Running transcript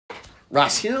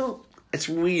Ross, it's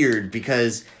weird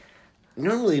because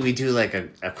normally we do like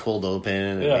a cold open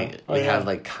and we have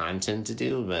like content to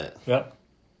do, but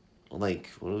like,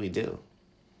 what do we do?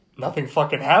 Nothing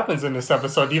fucking happens in this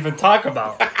episode to even talk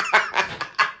about.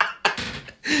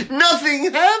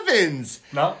 Nothing happens!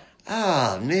 No.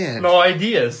 Oh, man. No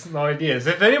ideas.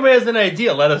 If anybody has an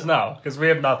idea, let us know, because we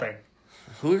have nothing.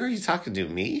 Who are you talking to,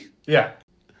 me? Yeah.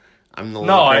 I'm the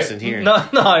only person here. No,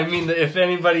 I mean, if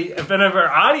any of our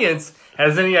audience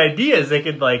has any ideas, they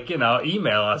could,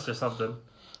 email us or something.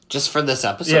 Just for this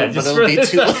episode? Yeah, just but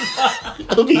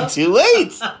it'll be too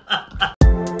late.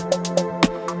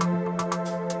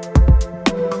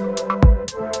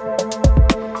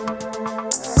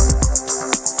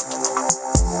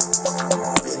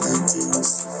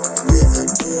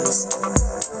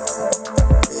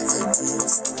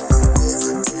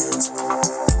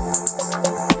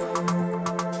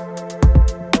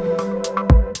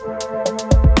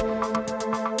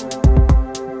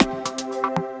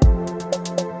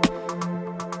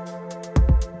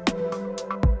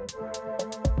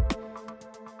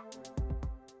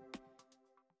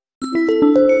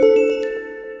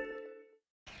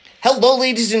 Hello,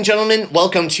 ladies and gentlemen.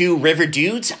 Welcome to River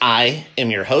Dudes. I am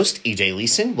your host, EJ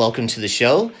Leeson. Welcome to the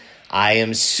show. I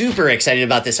am super excited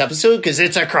about this episode because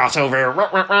it's a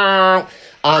crossover.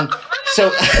 So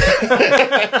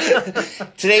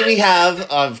today we have,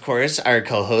 of course, our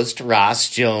co-host Ross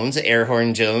Jones,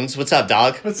 Airhorn Jones. What's up,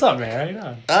 dog? What's up,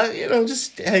 man? How you doing?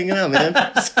 Just hanging out, man.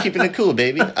 Just keeping it cool,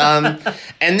 baby.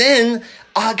 And then.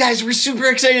 Guys, we're super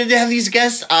excited to have these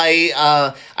guests.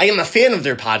 I am a fan of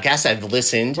their podcast. I've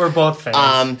listened. We're both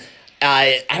fans.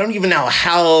 I don't even know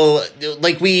how,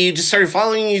 we just started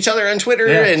following each other on Twitter,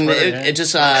 it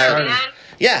just,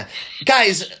 yeah.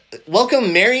 Guys,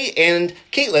 welcome Mary and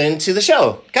Caitlin to the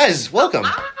show. Guys, welcome.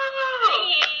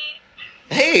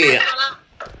 Hey.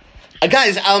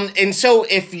 Guys, and so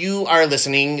if you are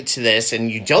listening to this and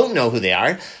you don't know who they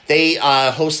are, they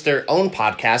host their own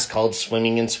podcast called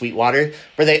Swimming in Sweetwater,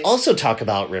 where they also talk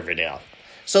about Riverdale.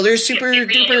 So they're super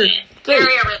duper great.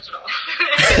 Very original.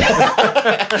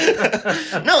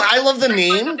 No, I love the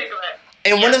name.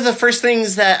 And one of the first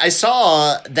things that I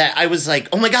saw that I was like,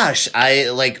 oh my gosh, I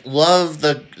love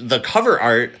the cover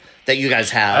art that you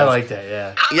guys have. I like that,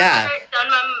 yeah. Yeah.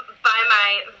 Done by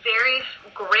my very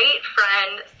great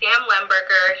friend, Sam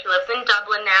Lemberger. He lives in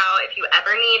Dublin now. If you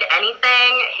ever need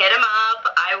anything, hit him up.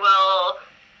 I will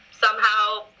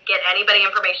somehow get anybody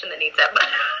information that needs it.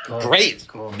 Cool. Great.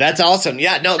 Cool. That's awesome.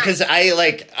 Yeah, no, because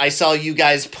I saw you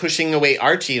guys pushing away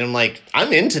Archie, and I'm like,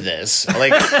 I'm into this. I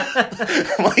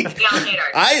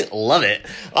love it.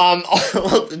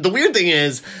 The weird thing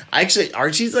is,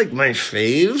 Archie's my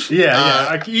fave.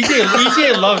 Yeah.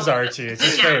 EJ loves Archie. It's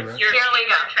his favorite. You're really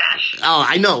not trash. Oh,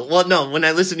 I know. Well, no, when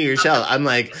I listen to your show, I'm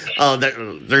like, oh,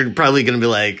 they're probably going to be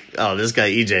like, oh, this guy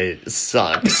EJ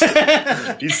sucks. He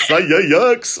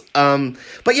yucks.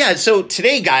 But yeah, so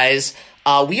today, guys,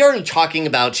 we are talking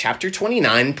about Chapter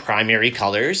 29, Primary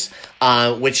Colors,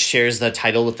 which shares the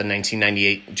title with the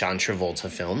 1998 John Travolta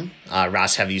film.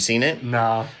 Ross, have you seen it?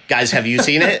 No. Guys, have you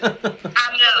seen it?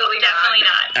 Absolutely, definitely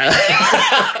not. We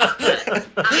decided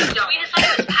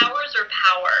it was Powers or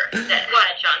Power that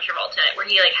had John Travolta in it, where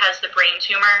he has the brain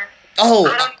tumor.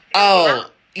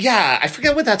 Yeah, I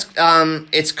forget what that's.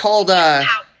 It's called. Powder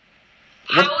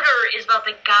is about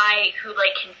the guy who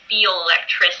can feel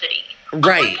electricity.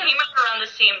 Right. Came out around the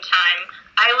same time.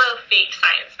 I love fake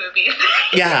science movies.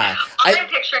 Yeah. All I'm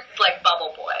picturing is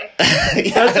Bubble Boy.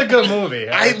 Yeah. That's a good movie.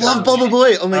 I love Bubble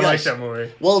Boy. Oh my gosh. I like that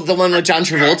movie. Well, the one with John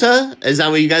Travolta? Is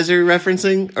that what you guys are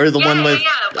referencing? Or the one with...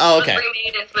 Yeah. Oh, okay.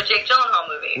 Remade into a Jake Gyllenhaal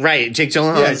movie. Right. Jake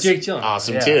Gyllenhaal. Yeah, Jake Gyllenhaal.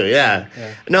 Awesome too. Yeah.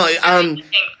 No, I have a thing for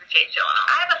Jake Gyllenhaal.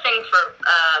 I have a thing for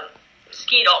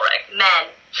Skeet Ulrich. Men.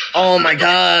 Oh my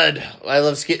god, I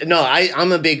love Skeet. No,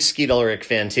 I'm a big Skeet Ulrich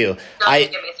fan too. Don't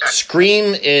get me started.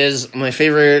 Scream is my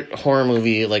favorite horror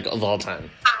movie of all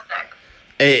time. Classic.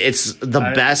 It's the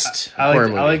best horror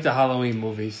movie. I like the Halloween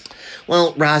movies.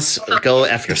 Well, Ross, go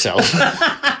F yourself.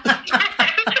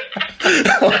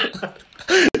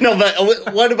 No,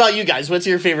 but what about you guys? What's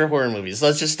your favorite horror movies?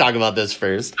 Let's just talk about this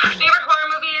first. Favorite horror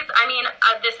movies? I mean,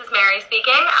 this is Mary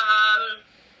speaking.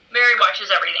 Mary watches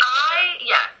everything.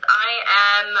 I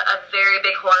am a very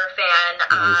big horror fan.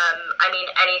 I mean,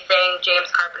 anything James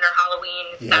Carpenter,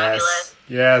 Halloween, fabulous.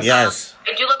 Yes.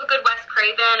 I do love a good Wes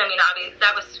Craven. I mean, obviously,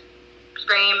 that was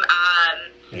Scream.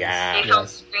 They filmed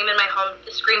Scream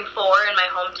Scream 4 in my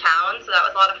hometown, so that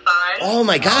was a lot of fun. Oh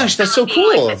my gosh, that's so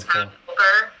cool. But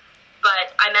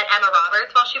I met Emma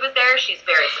Roberts while she was there. She's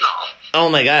very small. Oh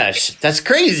my gosh, that's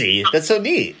crazy. That's so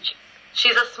neat.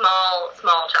 She's a small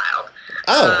child.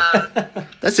 Oh,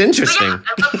 that's But interesting. yeah,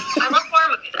 I love horror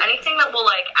movies. Anything that will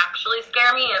like actually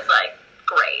scare me is like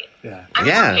great. Yeah. I'm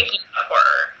Yeah. picky about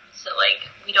horror, so like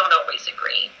we don't always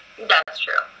agree. That's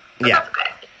true. But Yeah. That's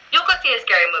okay. You'll go see a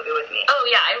scary movie with me. Oh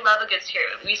yeah, I love a good scary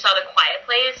movie. We saw The Quiet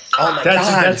Place. Oh my That's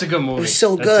God. that's a good movie. It was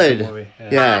so That's good. A good movie.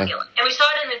 Yeah. And we saw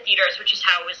it in the theaters, which is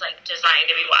how it was like designed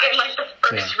to be watched. In like the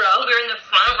first row. We were in the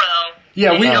front row.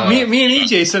 Yeah, Oh. me and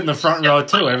EJ sit in the front row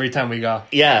too every time we go.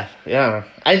 Yeah, yeah.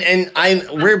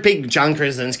 We're big John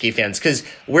Krasinski fans because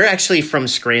we're actually from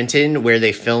Scranton, where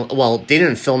they film. Well, they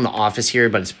didn't film The Office here,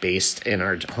 but it's based in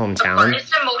our hometown.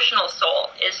 It's an emotional soul,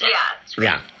 isn't it?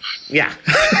 Yeah. Yeah.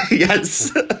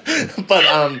 Yes. But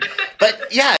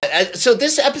yeah, so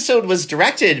this episode was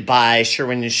directed by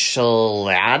Sherwin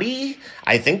Shalati.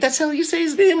 I think that's how you say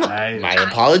his name. My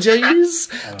apologies.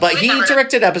 But he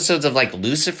directed episodes of like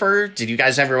Lucifer. Did you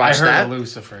guys ever watch I heard that? of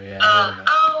Lucifer. Yeah. I heard of it.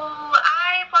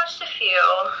 I've watched a few.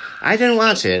 I didn't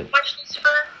watch it. Watched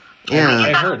Lucifer? Yeah.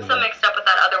 I heard of so it. mixed up with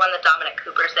that other one that Dominic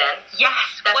Cooper's in. Yes.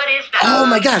 What is that? Oh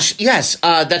my gosh, yes.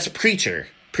 That's Preacher.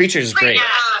 Preacher's great. Yeah.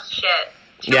 Shit.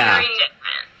 Yeah. Very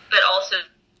different, but also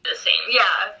the same. Yeah.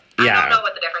 Yeah. I don't know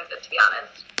what the difference is, to be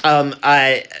honest.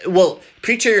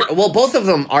 Preacher, both of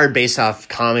them are based off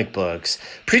comic books.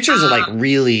 Preacher's like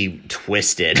really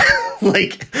twisted.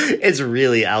 Like it's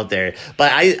really out there.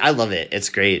 But I love it. It's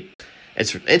great.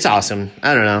 It's awesome.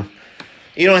 I don't know.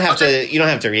 You don't have to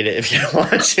read it if you don't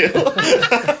want to. I'll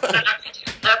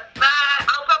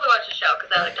probably watch the show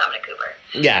because I like Dominic Cooper.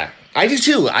 Yeah. I do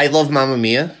too. I love Mamma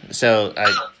Mia. So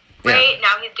Great.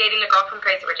 Now he's dating the girl from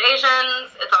Crazy Rich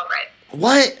Asians. It's all great.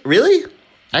 What? Really?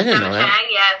 I didn't know that. Chang,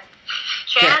 yeah.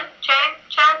 Chan.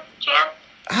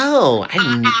 Oh,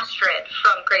 Astrid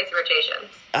from Crazy Rich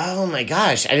Asians. Oh my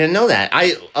gosh, I didn't know that.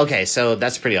 Okay, so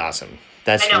that's pretty awesome.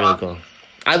 That's I know. really cool.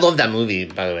 I love that movie,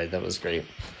 by the way. That was great.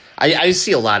 I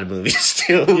see a lot of movies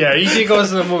too. Yeah, EJ goes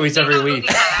to the movies every week.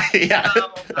 Yeah.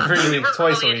 Every week,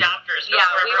 twice a week. Yeah,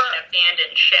 we were an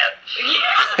abandoned ship.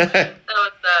 Yeah. That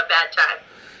was a bad time.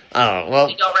 Oh well.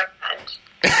 You don't recommend.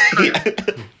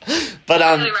 But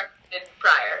I really recommended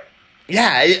prior.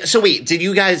 Yeah. So wait, did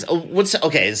you guys?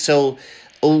 Okay? So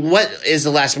what is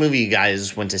the last movie you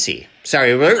guys went to see?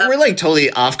 Sorry, we're like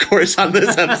totally off course on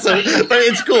this episode, but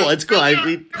it's cool. It's cool.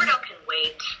 Riverdale can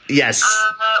wait. Yes.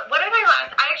 What did I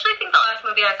last? I actually think the last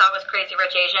movie I saw was Crazy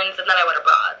Rich Asians, and then I went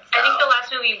abroad. So. I think the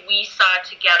last movie we saw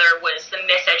together was The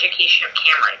Miseducation of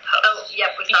Cameron Post. Oh,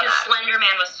 yep, we saw that. Because Slender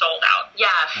Man was sold out. Yeah.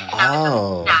 That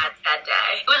was that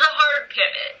day. It was a hard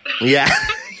pivot. Yeah.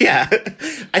 Yeah.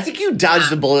 I think you dodged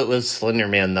the bullet with Slender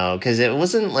Man though, because it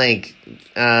wasn't like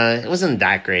it wasn't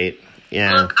that great.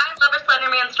 Yeah. Look, I love a Slender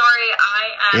Man story.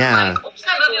 I am like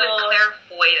that movie with Claire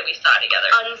Foy that we saw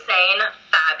together. Insane,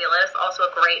 fabulous, also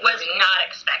a great movie. Was not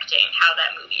expecting how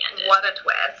that movie ended. What a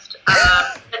twist.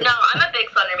 But no, I'm a big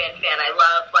Slender Man fan. I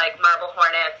love like Marble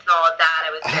Hornets and all of that.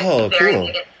 I was very cool.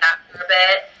 big into that for a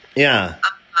bit. Yeah.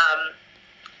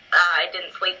 I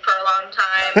didn't sleep for a long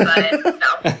time, but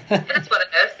no, it is what it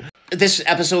is. This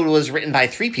episode was written by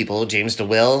 3 people: James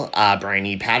DeWill, Brian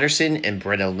E. Patterson, and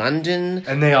Britta London.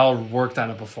 And they all worked on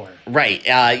it before. Right.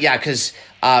 Yeah, because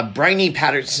Brian E.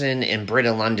 Patterson and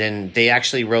Britta London, they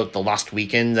actually wrote The Lost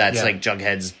Weekend. That's like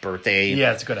Jughead's birthday.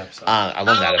 Yeah, it's a good episode. I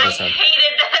love that episode. I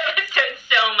hated that episode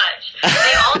so much.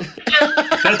 They all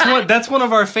just... That's one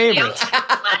of our favorites.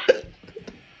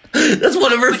 That's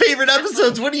one of our favorite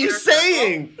episodes. What are you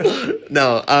saying?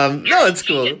 No, it's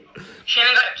cool.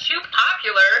 Shannon got too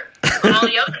popular on all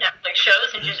the other Netflix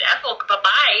shows and just Ethel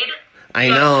abide. I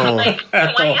know.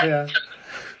 Ethel, yeah.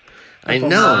 I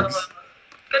know.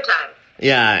 Good time.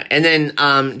 Yeah, and then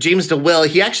James DeWill,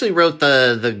 he actually wrote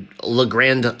the La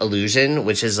Grande Illusion,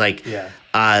 which is like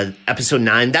episode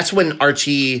 9. That's when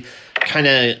Archie kind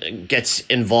of gets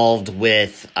involved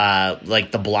with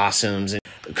like the Blossoms, and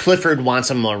Clifford wants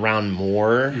him around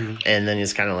more, and then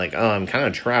he's kind of like, oh, I'm kind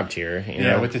of trapped here. You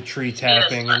know? With the tree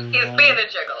tapping. He's being a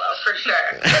gigolo for sure.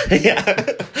 Yeah,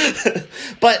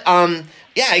 but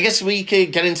yeah, I guess we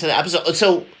could get into the episode.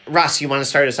 So, Ross, you want to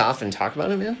start us off and talk about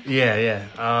it, man? Yeah.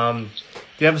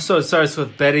 The episode starts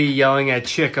with Betty yelling at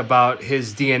Chick about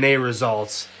his DNA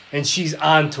results, and she's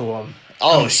on to him.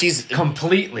 Oh, she's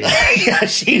completely. Yeah,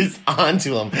 she's on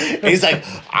to him. And he's like,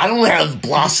 I don't have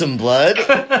Blossom blood.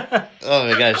 Oh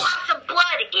my gosh. Blossom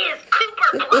blood is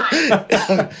Cooper blood.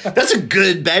 That's a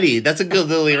good Betty. That's a good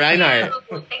Lily Reinhardt.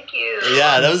 Thank you.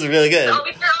 Yeah, that was really good. I'll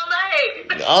be here all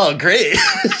night. Oh, great.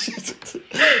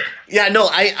 Yeah, no,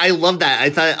 I love that.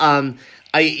 I thought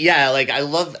I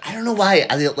don't know why.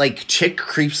 Like Chick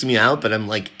creeps me out, but I'm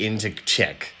like into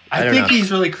Chick. I think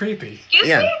he's really creepy. Excuse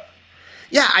me?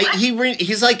 Yeah,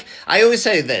 he's like, I always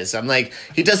say this. I'm like,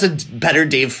 he does a better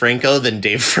Dave Franco than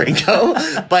Dave Franco,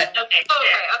 but Okay. Cool.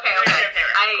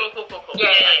 Yeah,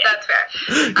 that's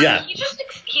fair. Yeah. I mean,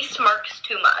 he smirks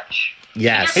too much.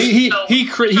 yes, He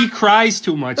cries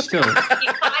too much too. He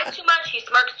cries too much. He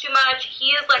smirks too much. He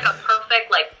is like a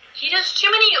perfect He does too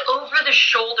many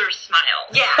over-the-shoulder smiles.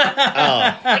 Yeah.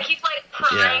 oh, Like he's like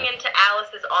crying into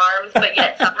Alice's arms, but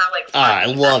yet somehow like. I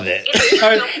love it.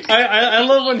 I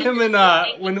love when him and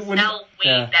when Smell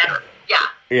way yeah. better. Yeah.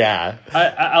 Yeah,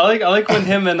 I like when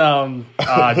him and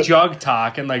Jug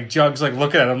talk and like Jug's like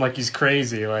looking at him like he's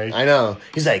crazy. Like I know.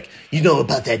 He's like, you know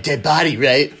about that dead body,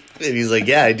 right? And he's like,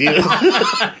 yeah, I do.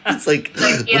 It's like,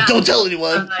 yeah. well, don't tell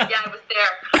anyone. Yeah, I was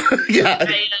there. Yeah,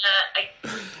 I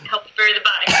helped bury the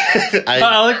body.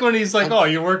 I like when he's like, oh,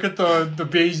 you work at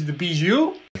the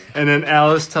bijou? And then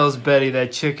Alice tells Betty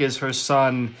that Chick is her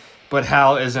son, but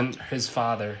Hal isn't his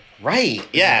father. right.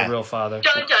 The Yeah. real father.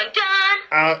 Dun dun dun.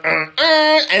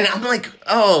 And I'm like,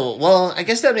 oh, well, I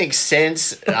guess that makes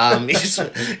sense.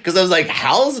 Because I was like,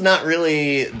 Hal's not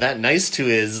really that nice to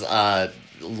his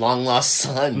long lost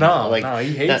son. No, like,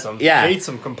 he hates him. Yeah, He hates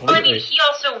him Well, I mean, completely. he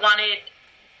also wanted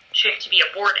Chick to be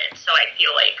aborted, so I feel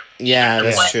like yeah,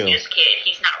 that's was true. his kid.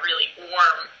 He's not really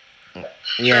warm.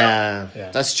 Yeah,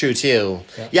 Yeah. that's true too.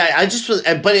 Yeah, I just was,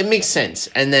 but it makes sense.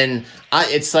 And then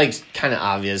it's like kind of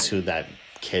obvious who that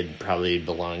kid probably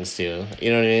belongs to.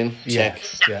 You know what I mean? Yeah. Chick.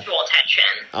 Sexual tension.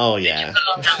 Oh yeah.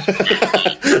 Oh,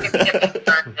 no.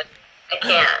 I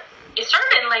can't. It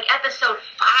started in like episode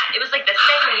 5. It was like the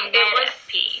thing. It was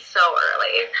so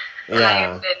early. And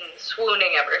Yeah. I've been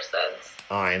swooning ever since.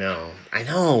 Oh, I know.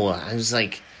 I was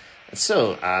like, it's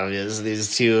so obvious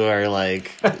these two are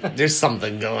like, there's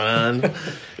something going on.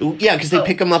 Yeah, because they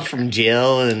pick him up from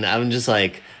jail, and I'm just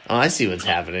like, oh, I see what's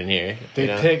happening here. They you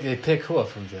know? pick who up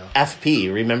from jail?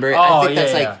 FP. Remember? Oh, I think yeah,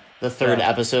 that's like yeah. the third Yeah.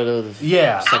 episode of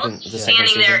Yeah. second, Alice the is second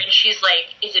standing there season. and she's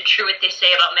like, is it true what they say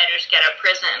about measures get out of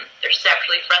prison? They're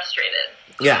sexually frustrated.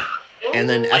 Yeah, and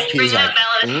then Why you FP's bring like, up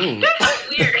Alice? That's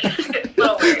weird. It's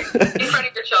so weird. In front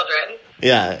of your children.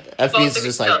 yeah, FP's Both of just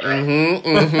his like,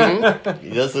 children.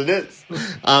 yes, it is.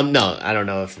 No, I don't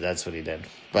know if that's what he did,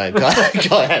 but go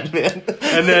ahead, man.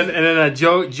 And then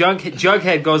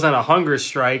Jughead goes on a hunger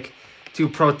strike to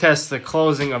protest the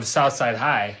closing of Southside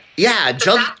High. Yeah, So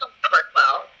Jug. that don't work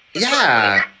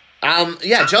well.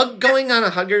 Yeah, Jug going on a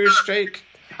hunger strike.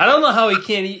 I don't know how he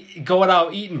can't go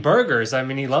out eating burgers. I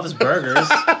mean, he loves burgers.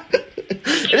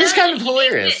 It is kind of He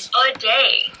hilarious. makes it a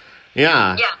day.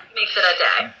 Yeah, Yeah, makes it a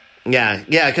day.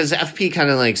 yeah, because FP kind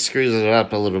of like screws it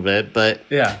up a little bit, but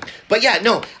Yeah.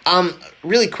 no.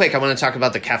 Really quick, I want to talk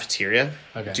about the cafeteria.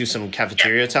 Okay. Do some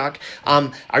cafeteria talk.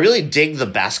 I really dig the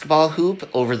basketball hoop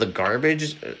over the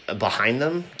garbage behind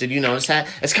them. Did you notice that?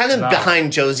 It's kind of No.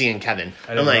 behind Josie and Kevin.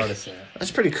 I I'm didn't like, notice that. that's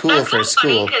pretty cool That's for a so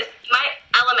funny school. because my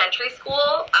elementary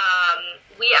school,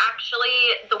 we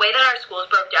actually, the way that our schools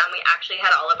broke down, we actually had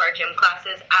all of our gym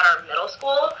classes at our middle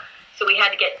school. So we had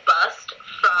to get bused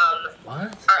from What?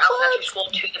 our elementary school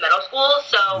to the middle school.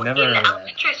 So Never in heard of that.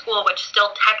 elementary school, which still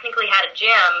technically had a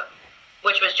gym,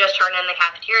 which was just turned in the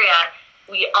cafeteria,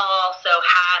 we also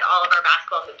had all of our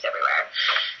basketball hoops everywhere.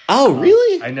 Oh,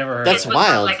 really? I never heard That's of We put,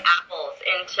 wild. like apples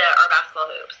into our basketball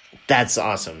hoops. That's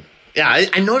awesome. Yeah,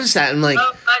 I noticed that. I'm like,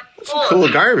 Oh, that's cool. cool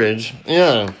garbage.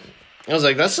 Yeah. I was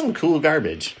like, that's some cool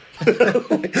garbage.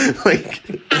 Like,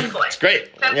 it's great.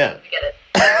 Yeah. Get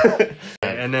it.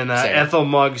 And then Same. Ethel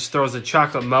Muggs throws a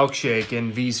chocolate milkshake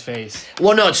in V's face.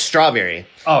 Well, no, it's strawberry.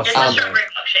 Oh, It's a strawberry. strawberry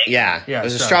milkshake. Yeah. Yeah,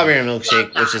 There's a strawberry. strawberry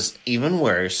milkshake, Love which that. is even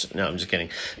worse. No, I'm just kidding.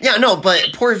 Yeah, no, but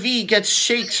poor V gets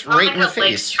shaked right in the Monica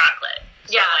likes face. chocolate.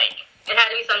 Yeah, it had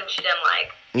to be something she didn't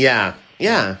like. Yeah.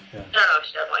 Yeah. I don't know if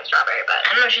she doesn't like strawberry, but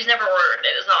I don't know. She's never ordered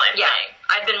it. Is all I'm yeah, saying.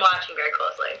 I've been watching very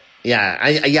closely. Yeah,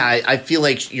 I feel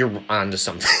like you're onto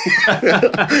something.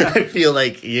 I feel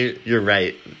like you're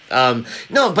right.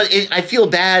 No, but I feel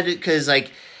bad because like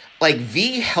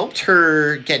V helped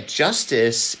her get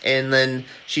justice, and then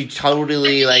she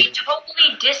totally like She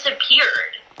totally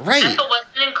disappeared. right. Ethel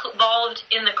wasn't involved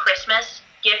in the Christmas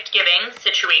gift giving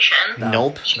situation. No.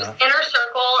 Nope, She was No. inner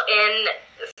circle in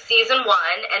season 1,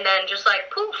 and then just like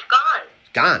poof, gone.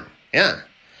 gone. Yeah,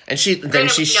 and then she We know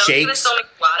She was shakes. filming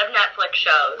a lot of Netflix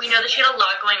shows. We know that she had a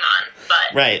lot going on,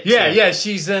 but Right. Yeah,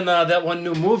 she's in that one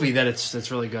new movie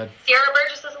that's really good. Sierra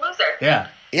Burgess is a loser. Yeah,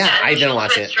 Yeah, I she didn't was watch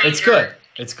with it. Stranger- it's good.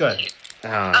 It's good.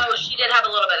 Oh, she did have a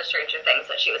little bit of Stranger Things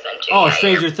that she was into. Oh, yeah,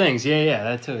 Stranger Things. Yeah,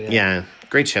 that too. Yeah. Yeah,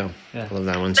 great show. Yeah. I love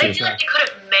that one But I too. feel like they could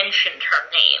have mentioned her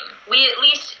name. We at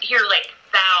least hear like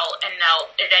Val and Nell,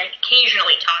 and then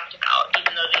occasionally talked about,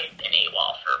 even though they've been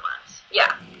AWOL for months.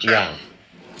 Yeah. Yeah.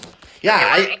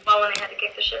 Yeah, well, when they had to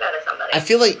kick the shit out of somebody. I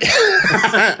feel like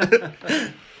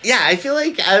yeah, I feel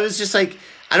like I was just like,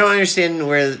 I don't understand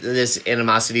where this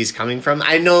animosity is coming from.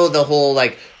 I know the whole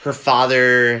like her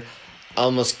father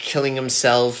almost killing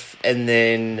himself, and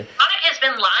then Veronica's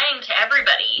been lying to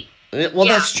everybody. well,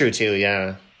 Yeah. that's true too.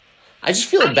 Yeah, I just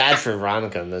feel bad for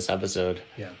Veronica in this episode.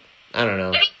 Yeah. I don't know.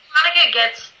 I think Veronica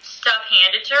gets stuff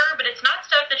handed to her, but it's not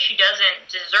stuff that she doesn't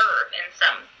deserve in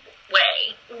some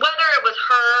way. Whether it was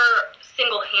her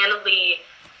single-handedly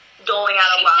doling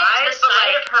out She a lie, gets the but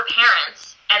side like, of her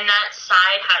parents, and that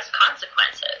side has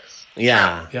consequences.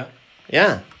 Yeah. Yeah.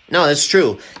 Yeah. No, that's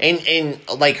true. And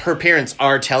like her parents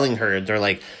are telling her, they're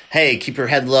like, hey, keep your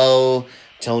head low,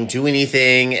 don't do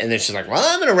anything. And then she's like, well,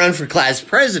 I'm going to run for class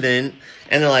president.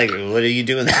 And they're like, what are you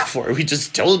doing that for? We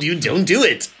just told you, don't do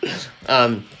it. yeah,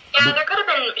 there could have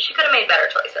been. She could have made better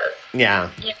choices. Yeah.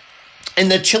 Yeah.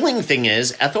 And the chilling thing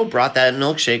is, Ethel brought that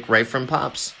milkshake right from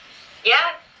Pops. Yeah.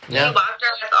 Yeah. We walked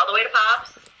our ass all the way to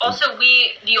Pops. Also,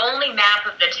 the only map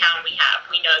of the town we have,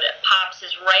 we know that Pops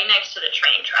is right next to the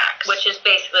train tracks. Which is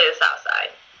basically the South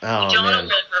Side. Oh, we don't know man. where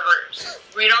the rivers.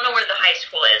 We don't know where the high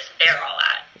school is. They're all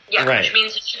at. Yeah. Right. Which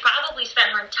means that she probably spent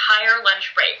her entire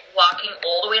lunch break walking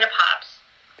all the way to Pops.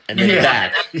 And then Yeah.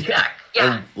 back. Back.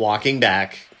 Yeah. And walking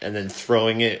back and then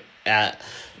throwing it at...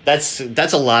 That's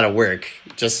a lot of work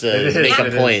just It to is, make it a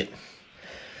is. point.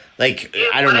 Like, Dude,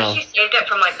 I don't what know. if she saved it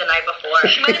from like the night before?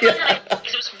 She might have done it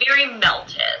because it was very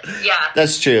melted. Yeah.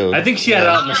 That's true. I think she had it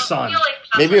out in the I sun. feel like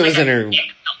Pops Maybe it was like in a her- thick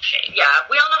milkshake. Yeah.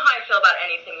 We all know how I feel about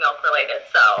anything milk related,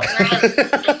 so I'm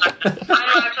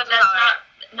lactose That's intolerant.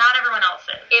 not everyone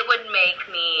else's. It would make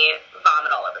me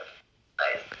vomit all over the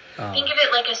place. Oh. Think of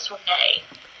it like a sorbet.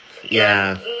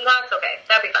 Yeah. That's okay.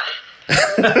 That'd be fine.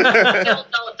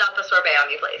 Don't dump a sorbet on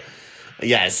me, please.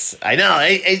 Yes, I know.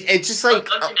 It's just like...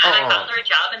 Go tonight, I found her a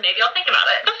job, and maybe I'll think about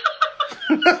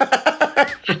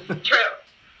it.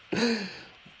 True.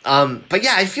 But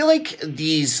yeah, I feel like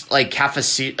these like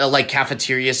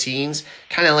cafeteria scenes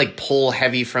kind of like pull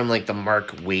heavy from like the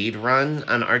Mark Waid run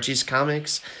on Archie's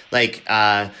comics. Like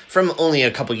from only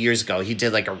a couple years ago, he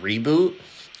did like a reboot.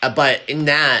 But in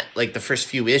that, like the first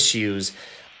few issues,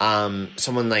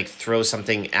 someone like throws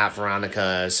something at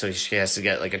Veronica, so she has to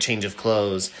get like a change of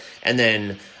clothes, and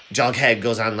then Jughead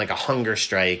goes on like a hunger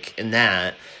strike in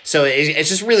that. So it's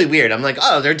just really weird. I'm like,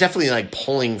 oh, they're definitely like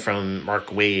pulling from Mark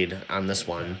Waid on this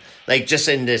one, like just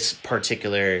in this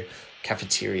particular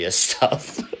cafeteria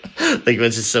stuff, like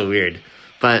which is so weird.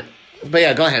 But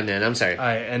yeah, go ahead, man. I'm sorry. All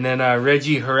right, and then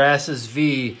Reggie harasses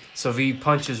V, so V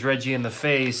punches Reggie in the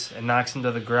face and knocks him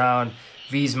to the ground.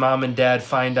 V's mom and dad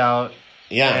find out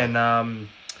Yeah, and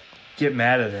get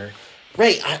mad at her.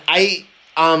 right. I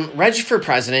Reggie for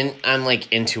president. I'm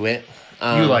like into it.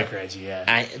 You like Reggie,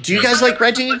 yeah. Do you guys like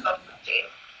Reggie?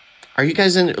 Are you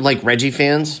guys in like Reggie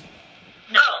fans?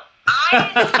 No.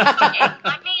 Okay,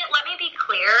 let me be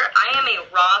clear. I am a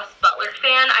Ross Butler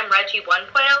fan. I'm Reggie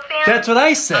 1.0 fan. That's what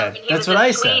I said. He That's was what a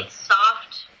I sweet, said.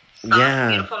 soft, Yeah.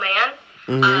 beautiful man.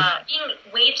 Mhm. Being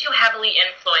way too heavily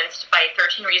influenced by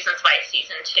 13 Reasons Why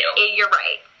Season 2. You're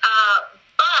right.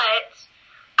 But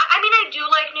I mean, I do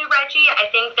like new Reggie. I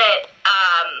think that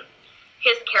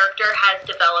his character has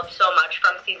developed so much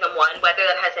from season 1. Whether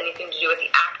that has anything to do with the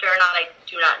actor or not, I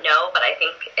do not know. But I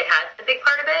think it has a big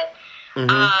part of it.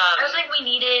 I was like, we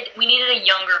needed a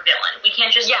younger villain. We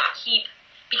can't just keep,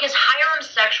 because Hiram's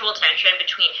sexual tension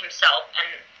between himself and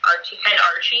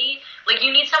Archie, like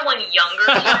you need someone younger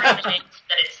to represent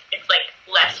that it's like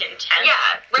less intense. Yeah,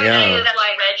 Reggie Yeah. is That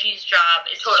like Reggie's job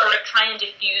is to sort of try and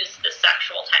diffuse the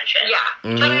sexual tension. yeah.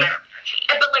 Mhm.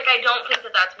 But like, I don't think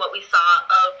that that's what we saw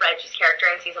of Reggie's character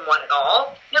in season 1 at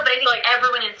all. No, but I think like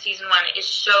everyone in season 1 is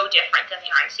so different than they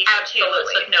are in season 2. Let's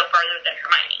Absolutely. look no farther than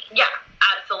Hermione. Yeah,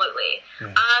 absolutely.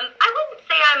 Yeah. I wouldn't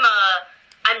say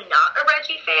I'm not a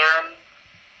Reggie fan.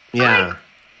 Yeah.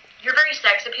 You're very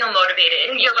sex appeal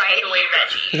motivated. And You're right. Away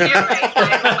Reggie. You're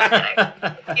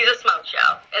right. He's a smoke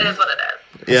show. It is what it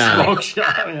is. Yeah. Smoke show,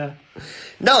 yeah.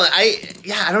 No,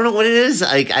 I don't know what it is.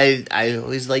 Like I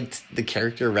always liked the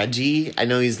character Reggie. I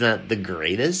know he's not the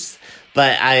greatest,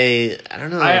 but I don't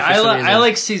know. for some reason. I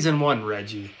like season 1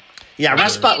 Reggie. Yeah,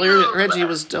 Ross Butler Reggie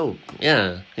was dope.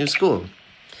 Yeah, he was cool.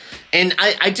 And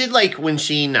I did like when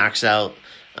she knocks out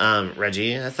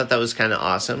Reggie. I thought that was kind of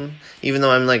awesome. Even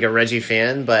though I'm like a Reggie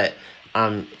fan, but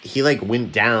he like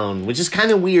went down, which is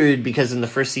kind of weird because in the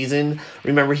first season,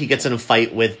 remember he gets in a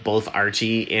fight with both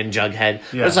Archie and Jughead.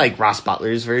 Yeah. It's like Ross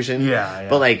Butler's version. Yeah.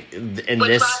 But like in Which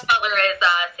this, Ross Butler is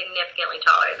significantly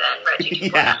taller than Reggie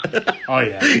 2.0. yeah. Oh,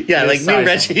 yeah. Yeah, like His new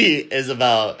size Reggie is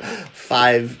about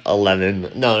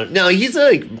 5'11". No, he's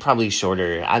like probably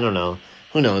shorter. I don't know.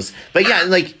 Who knows? But yeah,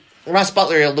 like Ross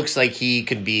Butler looks like he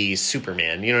could be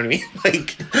Superman. You know what I mean?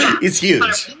 Like he's huge.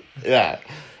 100%. Yeah,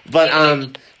 but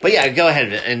yeah, go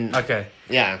ahead and Okay.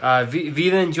 yeah. V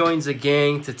then joins the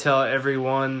gang to tell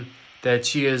everyone that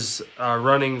she is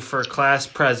running for class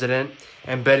president,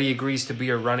 and Betty agrees to be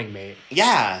her running mate.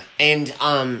 Yeah, and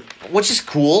which is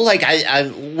cool. Like, I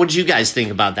what did you guys think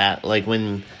about that? Like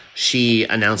when she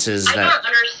announces I that. don't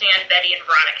understand Betty and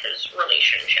Veronica's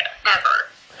relationship ever.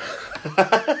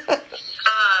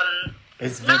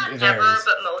 Not ever,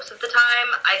 but most of the time,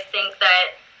 I think that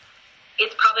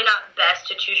it's probably not best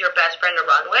to choose your best friend to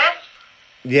run with.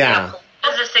 Yeah.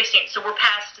 This is 16, so we're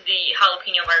past the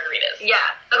jalapeno margaritas. Yeah.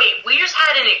 Okay, we just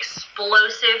had an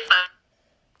explosive fight.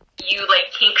 You,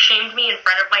 like, kink-shamed me in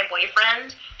front of my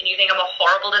boyfriend, and you think I'm a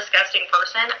horrible, disgusting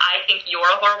person. I think you're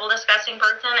a horrible, disgusting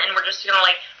person, and we're just gonna,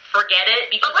 like, forget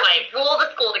it because, But like, let's rule the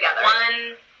school together.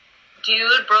 one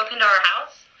dude broke into our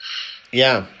house.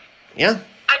 Yeah. Yeah.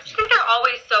 I just think they're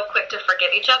always so quick to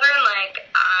forgive each other, and, like,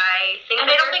 I think And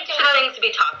that I don't there's think they some have- things to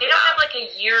be talked They don't about. have, like, a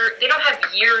year. They don't have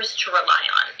years to rely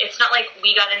on. It's not like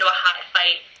we got into a hot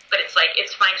fight, but it's like,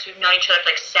 it's fine because we've known each other for,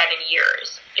 like, 7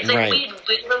 years. It's like, Right. we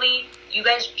literally, you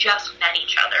guys just met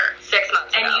each other. 6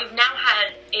 months And ago. you've now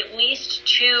had at least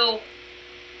 2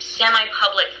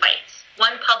 semi-public fights.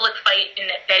 One public fight in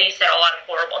that Betty said a lot of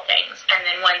horrible things, and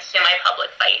then one semi-public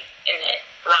fight in that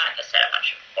Veronica said a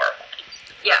bunch of horrible things.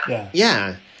 Yeah.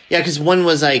 Yeah. Yeah, because one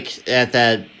was like at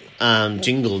that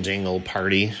jingle jingle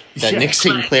party that Yeah. Nick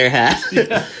Sinclair had.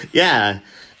 Yeah. Yeah.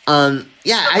 The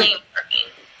lame party.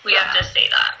 We have to say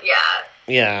that. Yeah.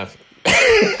 Yeah.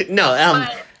 No,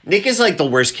 But- Nick is like the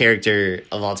worst character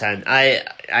of all time. I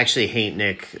actually hate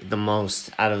Nick the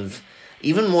most out of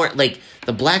even more like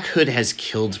the Black Hood has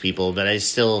killed people, but I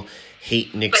still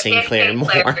hate Nick But Nick Sinclair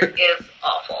more. is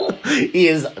awful. He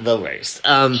is the worst.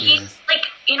 He's, like,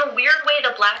 in a weird way,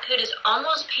 the Black Hood is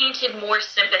almost painted more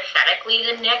sympathetically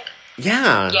than Nick.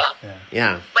 Yeah. Yeah.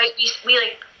 Yeah. Right? We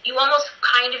like, you almost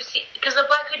kind of see, because the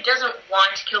Black Hood doesn't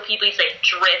want to kill people, he's, like,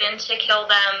 driven to kill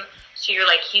them, so you're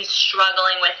like, he's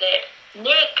struggling with it.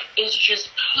 Nick is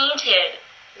just painted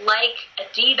like a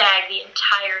D-bag the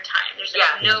entire time. There's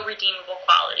like no redeemable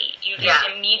quality. You just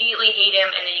immediately hate him,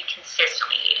 and then you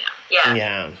consistently hate him. Yeah.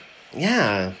 Yeah.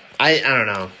 Yeah. I don't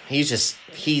know. He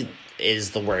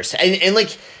is the worst. And like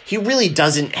he really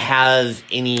doesn't have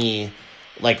any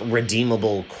like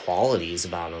redeemable qualities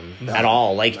about him at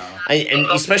all. Like and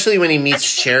especially when he meets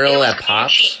Cheryl at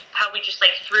Pops. How we just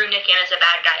like threw Nick in as a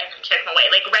bad guy and then took him away.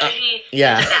 Like Reggie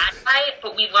yeah. is a bad guy,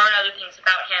 but we learn other things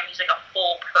about him. He's like a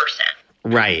full person.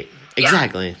 Right.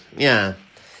 Exactly. Yeah.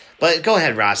 But go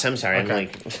ahead, Ross. I'm sorry. Okay. I'm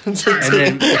like And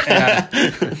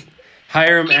then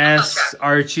Hiram asks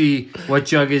Archie what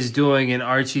Jug is doing, and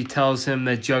Archie tells him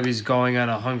that Jug is going on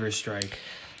a hunger strike.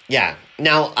 Yeah.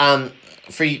 Now,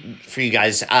 for you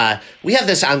guys, we have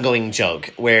this ongoing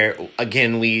joke where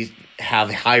again we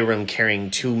have Hiram caring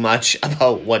too much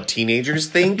about what teenagers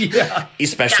think,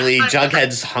 especially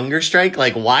Jughead's hunger strike.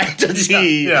 Like, why does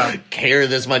he care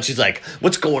this much? He's like,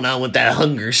 what's going on with that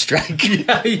hunger strike?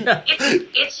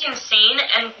 It's insane,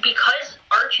 and because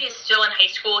Archie is still in high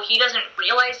school, he doesn't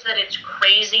realize that it's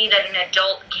crazy that an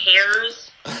adult cares.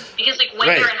 Because like when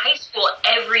you're in high school,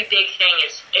 every big thing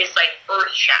is like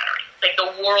earth shattering. Like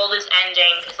the world is ending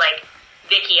because like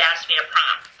Vicky asked me to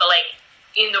prom, but like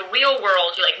in the real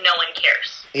world, you're like no one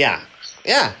cares. Yeah.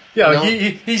 Yeah. Yeah, No.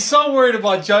 he's so worried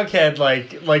about Jughead,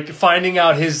 like finding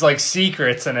out his like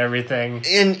secrets and everything.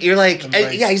 And you're like,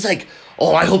 he's like,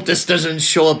 oh, I hope this doesn't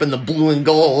show up in the blue and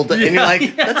gold. And you're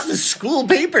like, that's the school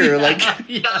paper. Like,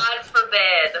 God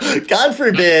forbid. God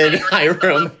forbid,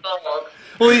 Hiram.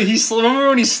 Well, remember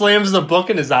when he slams the book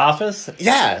in his office?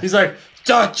 Yeah. He's like,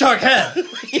 Jughead.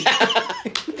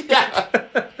 Yeah.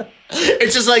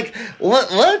 It's just like, what?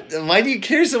 Why do you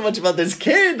care so much about this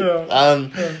kid?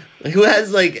 Who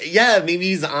has like, maybe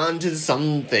he's on to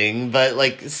something, but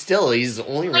like, still, he's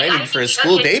only writing for a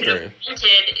school paper.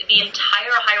 Printed the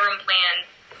entire Hiram plan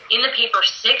in the paper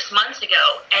 6 months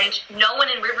ago, and no one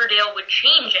in Riverdale would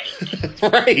change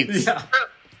anything. Right. Yeah.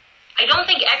 I don't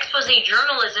think expose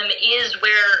journalism is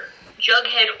where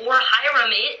Jughead or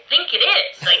Hiram think it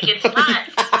is. Like, it's not.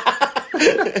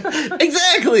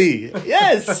 Exactly.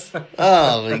 Yes.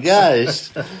 Oh my gosh.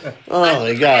 Oh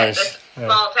my gosh.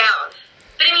 Small town.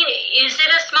 But I mean, is it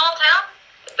a small town?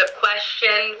 The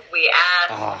question we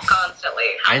ask constantly.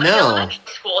 I How many know. elementary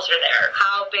schools are there?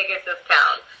 How big is this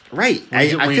town? Right. We I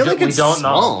feel like we it's don't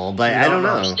know. small, but We I don't don't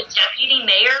know. know. The deputy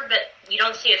mayor, but we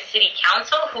don't see a city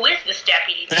council. Who is this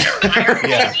deputy mayor? Why are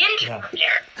Yeah. the interim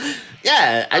there?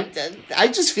 Yeah, I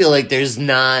just feel like there's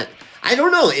not. I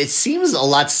don't know. It seems a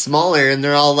lot smaller, and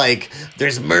they're all like,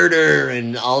 there's murder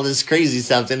and all this crazy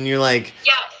stuff, and you're like,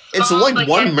 Yeah, it's small, like but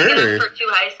one yet big enough murder. for 2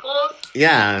 high schools.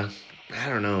 Yeah, I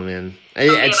don't know, man. me It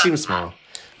about seems that. small.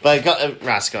 But go,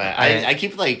 Ross, go ahead. Alright. I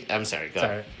keep like, I'm sorry, go.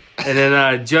 Sorry. And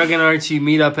then Jug and Archie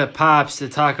meet up at Pops to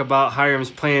talk about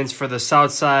Hiram's plans for the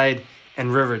South Side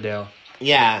and Riverdale.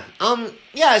 Yeah.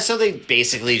 Yeah, so they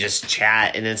basically just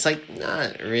chat, and it's like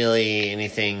not really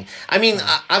anything. I mean,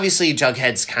 obviously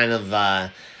Jughead's kind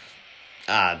of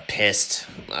pissed,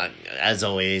 as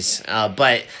always.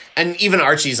 But and even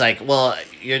Archie's like, well,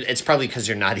 it's probably because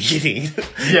you're not eating.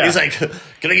 Yeah. He's like,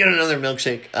 can I get another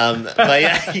milkshake? But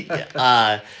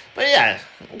yeah, but yeah,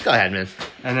 go ahead, man.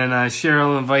 And then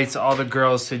Cheryl invites all the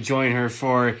girls to join her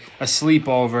for a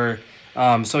sleepover,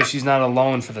 so she's not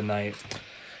alone for the night.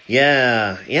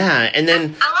 Yeah, and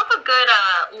then I love a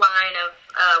good line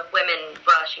of women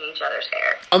brushing each other's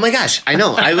hair. oh my gosh, I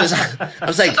know. I was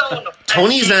like,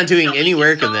 Tony's not doing any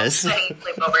work in this. So many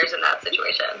sleepovers in that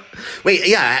situation. Wait,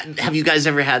 yeah, have you guys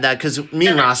ever had that? Because me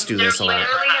and Ross do this a There lot.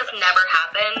 literally has never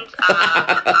happened.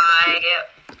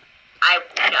 I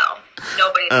no,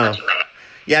 nobody's touching my hair.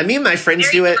 Yeah, me and my friends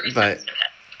do it, but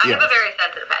I Yeah. have a very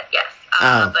sensitive head, yes,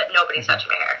 but nobody's touching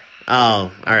my hair.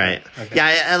 oh, all right.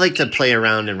 Yeah, I like to play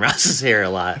around in Ross's hair a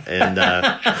lot, and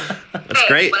it's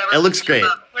great. Whatever It looks you great.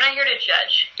 love. We're not here to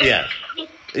judge.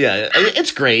 Yeah,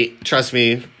 it's great. Trust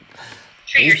me.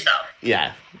 Treat yourself.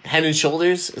 Yeah, Head and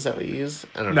Shoulders, is that what you use?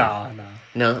 I don't know. No.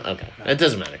 No, okay, it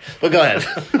doesn't matter. But go ahead.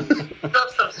 Love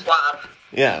some swab.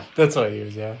 Yeah. That's what I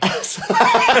use, yeah.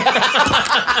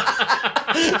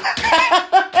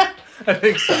 I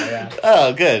think so, yeah.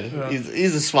 Oh, good.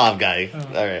 He's a suave guy. All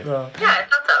right. Yeah, I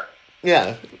thought so.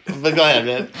 Yeah, but go ahead,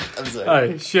 man. I'm sorry. All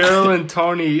right, Cheryl and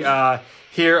Tony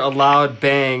hear a loud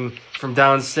bang from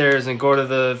downstairs and go to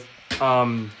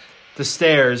the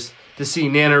stairs to see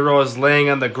Nana Rose laying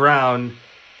on the ground,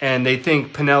 and they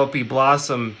think Penelope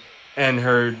Blossom and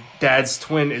her dad's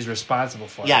twin is responsible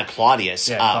for it. Yeah, Claudius.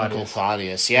 Yeah, Claudius. Uncle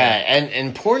Claudius. Yeah,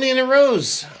 and poor Nana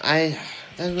Rose.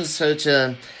 That was such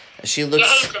a. She You looks.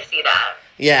 hate to see that.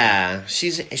 Yeah,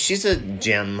 she's a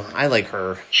gem. I like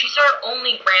her. She's our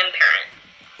only grandparent.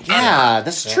 Yeah,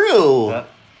 that's true. Yeah.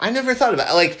 I never thought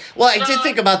about well, I did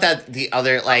think about that the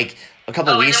other a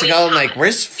couple Oh, and weeks then ago. we I'm like, Thomas.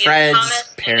 where's We have Thomas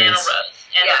Fred's and Nana parents? Rose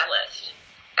and Yeah. the list.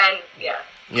 And yeah,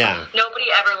 Yeah, nobody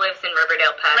ever lives in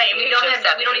Riverdale past Right, the we age don't of have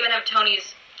 70. we don't even have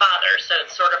Tony's father, so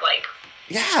it's sort of like,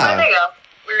 Oh, there yeah, you go.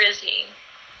 where is he?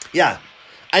 yeah.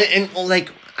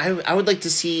 I would like to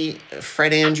see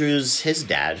Fred Andrews, his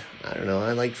dad. I don't know.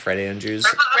 I like Fred Andrews.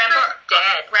 Grandpa's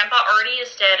dead. Grandpa Artie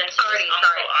is dead, and so is Artie, Uncle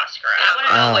sorry. Oscar. I want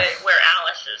to know Oh. where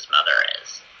Alice's mother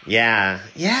is. Yeah.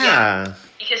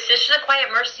 Because Sisters of Quiet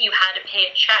Mercy, you had to pay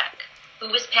a check. Who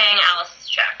was paying Alice's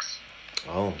checks?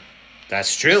 Oh,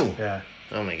 that's true. Yeah.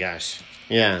 Oh my gosh.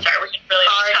 Yeah. Sorry, we're really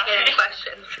Hard-hitting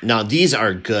questions. No, these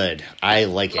are good. I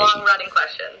like it. Long-running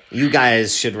questions. You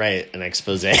guys should write an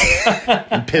expose and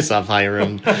piss off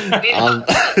Hiram. And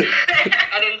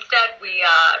instead, we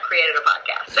created a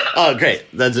podcast. Oh, great.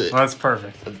 That's it. Well, that's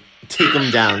perfect. Take him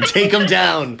down. Take him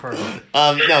down. Perfect.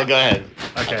 No, go ahead.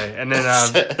 Okay, and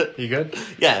then, you good?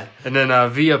 Yeah. And then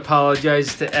V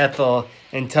apologizes to Ethel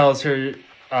and tells her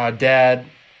dad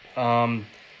Oh,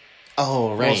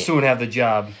 will right. soon have the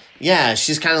job. Yeah,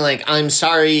 she's kind of like, I'm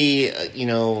sorry,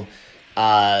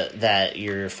 that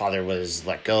your father was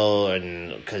let go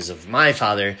and because of my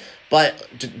father, but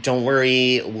don't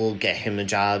worry, we'll get him a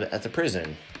job at the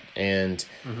prison. And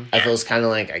Ethel's kind of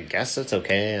like, I guess that's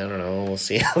okay. I don't know. We'll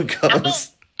see how it Ethel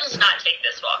goes. does not take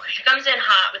this well, because she comes in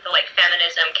hot with the,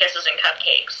 feminism, kisses, and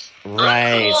cupcakes.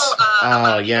 Right.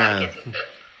 Oh, yeah. Kids and food.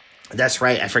 That's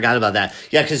right. I forgot about that.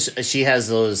 Yeah, because she has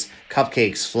those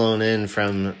cupcakes flown in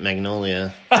from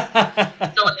Magnolia.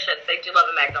 Delicious. They do love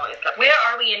a Magnolia's cupcake. Where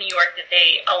are we in New York that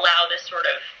they allow this sort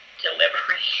of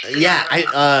delivery? Yeah,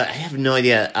 I have no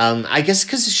idea. I guess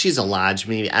because she's a lodge,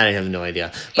 maybe. I have no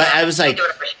idea. But Yeah, I was like, they do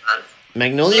whatever she wants.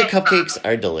 Magnolia Yeah. cupcakes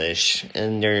are delish,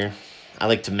 and I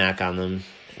like to mac on them.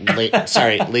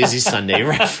 Sorry, Lazy Sunday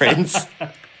reference.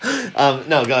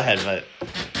 No, go ahead, but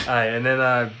All right, and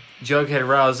then Jughead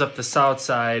roused up the South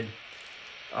Side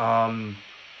to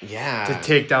yeah.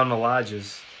 take down the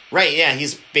lodges. Right, yeah,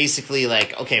 he's basically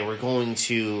like, okay, we're going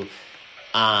to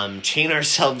chain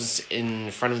ourselves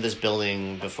in front of this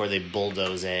building before they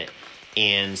bulldoze it.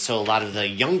 And so a lot of the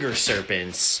younger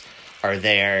serpents are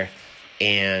there.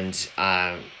 And,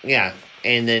 yeah,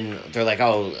 and then they're like,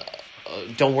 oh,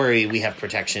 don't worry, we have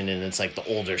protection. And it's like the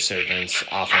older serpents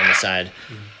off on the side.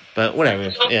 But whatever,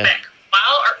 Real yeah. quick,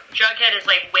 while Jughead is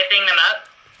whipping them up,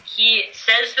 he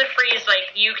says the phrase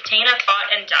Uktana fought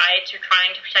and died to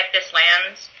trying to protect this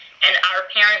land, and our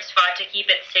parents fought to keep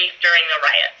it safe during the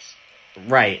riots.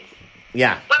 Right.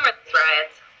 Yeah. When were these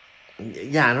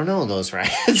riots? Yeah, I don't know those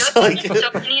riots. Just so many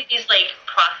of these, like,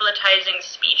 proselytizing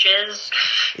speeches.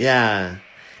 Yeah.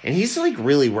 And he's, like,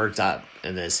 really worked up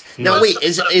in this. Now, wait,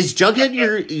 is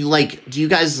Jughead like, do you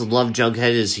guys love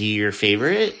Jughead? Is he your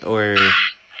favorite, or?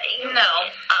 No.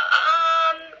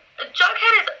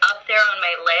 Jughead is up there on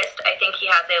my list. I think he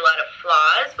has a lot of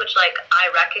flaws, which, like,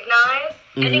 I recognize.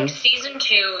 I think season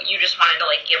 2, you just wanted to,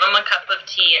 like, give him a cup of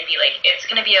tea and be like, it's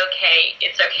gonna be okay.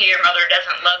 It's okay your mother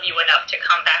doesn't love you enough to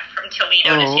come back from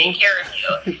Toledo to take care of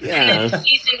you. Yeah. And then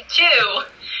season 2,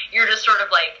 you're just sort of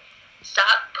like,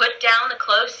 put down the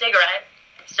closed cigarette,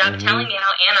 and stop telling me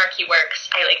how anarchy works.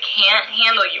 I, like, can't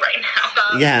handle you right now.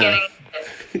 Stop getting...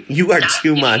 You are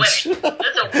too much.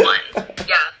 That's a 1.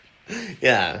 Yeah.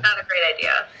 Yeah. Not a great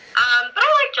idea. But I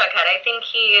like Jughead. I think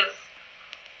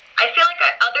I feel like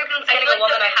other than I getting feel a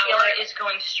like woman, the I feel power like is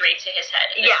going straight to his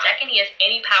head. The Yeah. second he has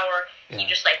any power, he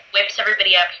just, like, whips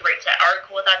everybody up. He writes that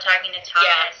article without talking to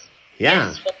Thomas.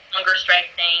 Yeah. His whole hunger strike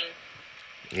thing.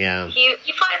 Yeah. he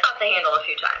flies off the handle a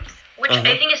few times. Which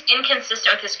I think is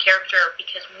inconsistent with his character,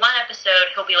 because one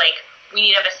episode he'll be like, we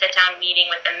need to have a sit-down meeting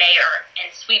with the mayor,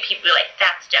 and sweet people be like,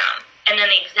 that's dumb. And then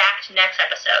the exact next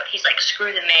episode, he's like,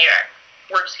 screw the mayor.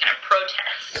 We're just going to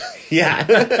protest. Yeah.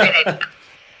 Great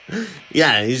idea.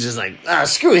 Yeah, he's just like,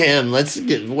 screw him. Let's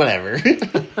get whatever.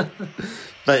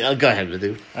 But go ahead,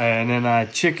 Vidhu. And then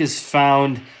Chick is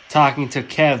found talking to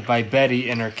Kev by Betty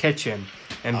in her kitchen.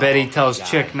 And Betty tells God.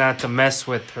 Chick not to mess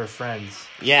with her friends.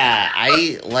 Yeah,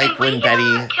 I like when Betty...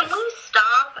 Can we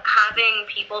stop having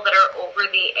people that are over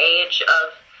the age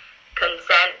of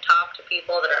consent talk to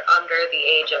people that are under the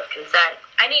age of consent?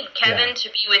 I need Kevin to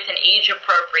be with an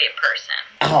age-appropriate person.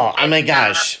 Oh my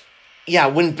gosh. Yeah,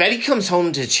 when Betty comes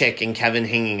home to Chick and Kevin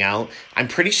hanging out, I'm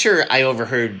pretty sure I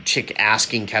overheard Chick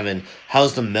asking Kevin,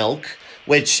 how's the milk?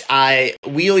 Which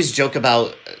we always joke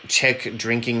about Chick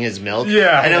drinking his milk.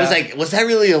 Yeah. And I was like, was that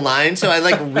really a line? So I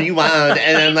like rewound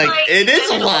and I'm like, it is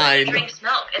a Kevin line. drinks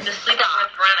milk. It's a sleep with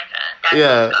Veronica. That's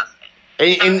Yeah.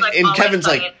 disgusting. And Always Kevin's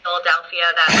Sunny like, in Philadelphia,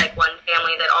 that like one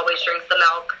family that always drinks the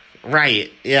milk.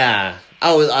 right, yeah.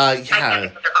 Oh, I yeah. can't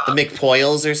think what they're called. The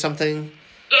McPoyles or something.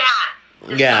 Yeah.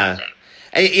 Yeah. Disgusting.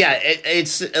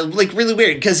 It's like really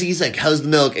weird because he's like, how's the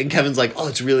milk? And Kevin's like, oh,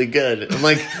 it's really good. I'm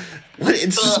like, what?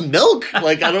 It's just milk?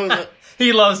 Like, I don't know.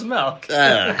 He loves milk.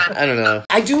 I don't know.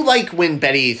 I do like when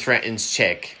Betty threatens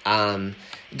Chick.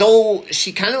 Though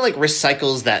she kind of like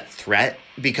recycles that threat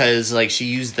because like she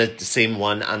used the same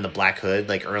one on the Black Hood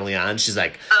like early on. She's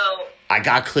like, Oh, I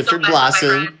got Clifford So much Blossom.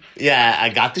 vibrant. Yeah, I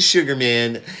got the Sugar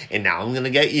Man, and now I'm gonna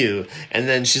get you. And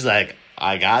then she's like,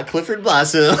 I got Clifford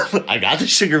Blossom, I got the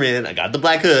Sugar Man, I got the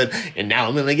Black Hood, and now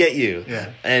I'm gonna get you.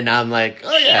 Yeah. And I'm like, oh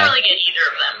She didn't yeah. really get either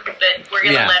of them, but we're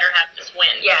going to Yeah. let her have this win.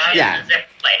 Yeah. Yeah. Zip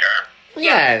later.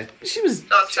 Yeah, she was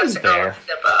there.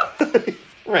 Zip up.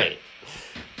 Right.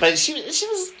 But she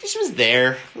was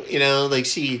there, you know, like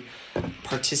she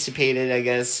participated, I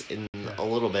guess, in a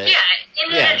little bit. Yeah,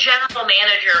 and then Yeah. a general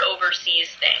manager oversees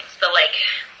things. So, like,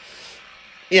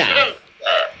 Yeah.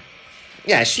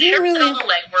 Yeah, she sure didn't did all really.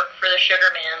 the legwork for the Sugar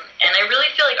Man, and I really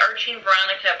feel like Archie and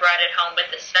Veronica brought it home with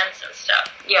the Svensson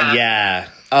stuff. Yeah. Yeah.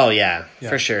 Oh yeah, Yeah.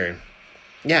 for sure.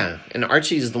 Yeah, and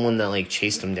Archie's the one that like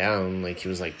chased him down, like he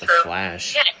was like the True.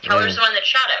 Flash. Yeah, Keller's the one that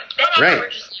shot him. Betty Right. were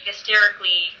just like,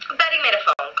 hysterically. Betty made a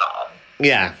phone call.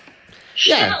 Yeah.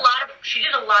 She Yeah. did a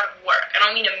lot of work. I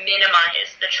don't mean to minimize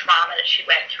the trauma that she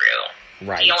went through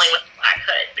Right. dealing with Black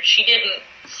Hood, but she didn't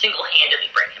single-handedly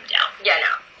bring him down. Yeah,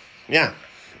 no. Yeah.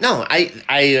 No,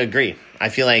 I agree. I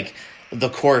feel like the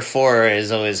core four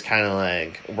is always kind of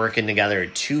like working together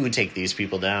to take these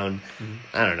people down.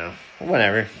 I don't know,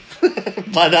 whatever.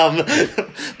 but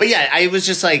yeah, I was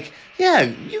just like, yeah,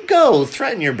 you go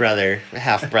threaten your brother,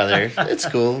 half brother. It's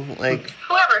cool. Like,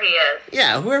 Whoever he is.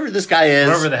 yeah, whoever this guy is,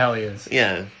 Whoever the hell he is.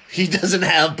 yeah, he doesn't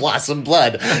have Blossom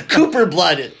blood, Cooper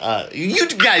blood. You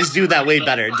guys do that way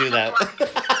better. Do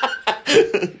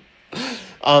that.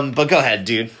 But go ahead,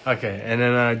 dude. Okay, and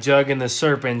then Jug and the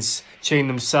Serpents chain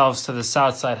themselves to the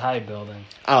Southside High building.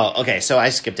 Oh, okay. So I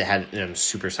skipped ahead, and I'm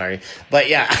super sorry. But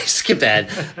yeah, I skipped ahead.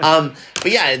 But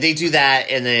yeah, they do that,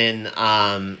 and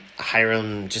then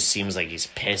Hiram just seems like he's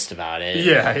pissed about it.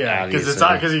 Yeah, because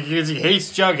obviously. he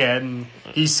hates Jughead and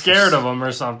he's scared of him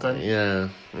or something. Yeah,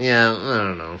 I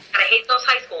don't know. And I hate those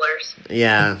high schoolers.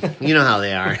 Yeah, you know how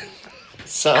they are.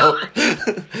 So,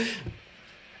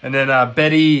 And then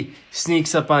Betty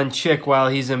sneaks up on Chick while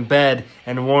he's in bed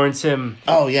and warns him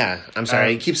oh yeah, I'm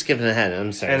sorry. I keep skipping ahead.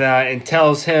 I'm sorry. and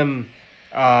tells him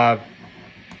oh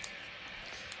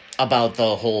about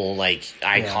the whole like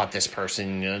I Yeah. caught this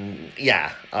person and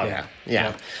yeah.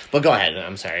 Yeah. But go ahead.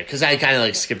 I'm sorry because I kind of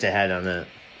like skipped ahead on that.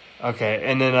 Okay,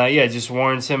 and then just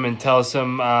warns him and tells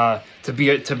him to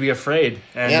be afraid,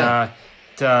 and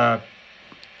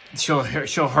she'll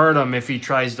hurt him if he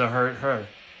tries to hurt her.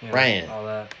 You know, Right. All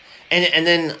that. And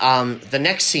then the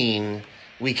next scene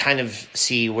we kind of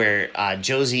see where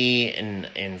Josie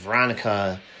and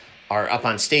Veronica are up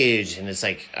on stage, and it's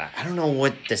like I don't know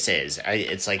what this is.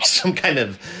 It's like some kind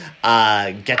of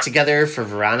get together for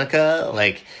Veronica,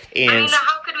 like. And I mean,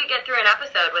 how could we get through an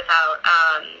episode without,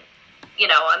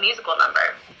 a musical number?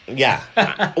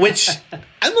 yeah, which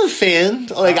I'm a fan.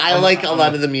 Like I like a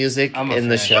lot of the music I'm a in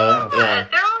the fan. show. Yeah.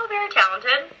 They're all very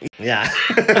talented.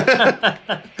 Yeah.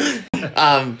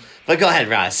 But go ahead,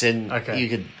 Ross, and Okay. you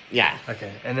could. Yeah.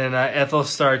 Okay, and then Ethel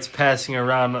starts passing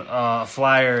around a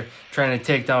flyer trying to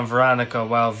take down Veronica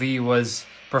while V was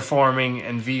performing,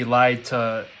 and V lied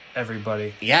to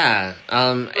everybody. Yeah.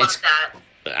 Love It's that.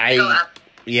 Go I. up.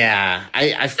 Yeah.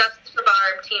 I Justice for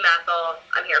Barb, Team Ethel.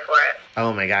 I'm here for it.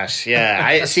 Oh my gosh, yeah.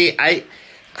 I see. I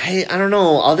don't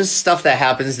know. All this stuff that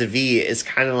happens to V is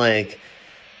kind of like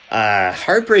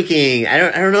heartbreaking. I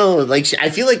don't know. Like I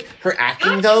feel like her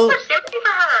acting though. Much sympathy for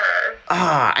her.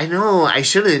 I know I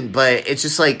shouldn't, but it's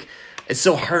just like it's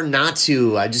so hard not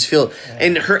to. I just feel,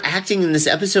 and her acting in this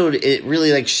episode, it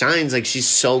really like shines. Like she's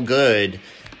so good,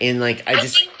 and like I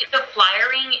think the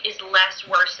flyering is less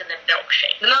worse than the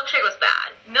milkshake. The milkshake was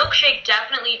bad. Milkshake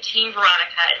definitely Team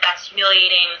Veronica. That's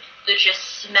humiliating. The just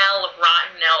smell of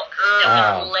rotten milk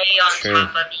that would lay on true. top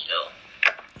of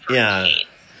you. For Yeah. days.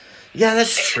 yeah,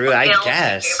 that's true. I Milk,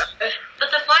 guess. But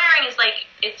the flyering is like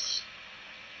it's.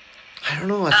 I don't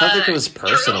know. I felt like it was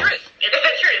personal. It's the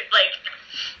truth. Like,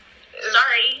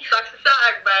 sorry. Sucks to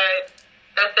suck, but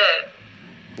that's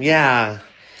it. Yeah.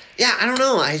 I don't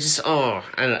know. I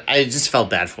just felt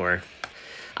bad for her.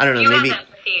 I don't know. You Maybe. have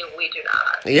empathy, we do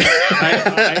not. Yeah.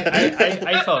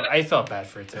 I felt bad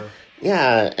for it too.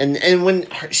 Yeah, and when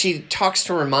she talks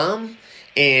to her mom,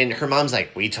 and her mom's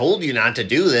like, "We told you not to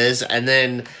do this," and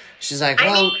then she's like,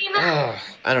 "Well,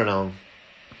 I don't know."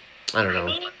 You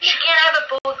can't have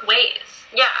it both ways.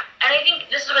 Yeah. And I think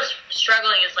this is what's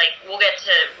struggling is like we'll get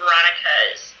to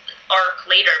Veronica's arc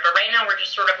later, but right now we're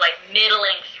just sort of like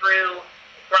middling through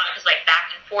Veronica's like back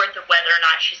and forth of whether or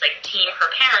not she's like team her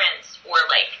parents or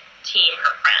like team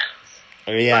her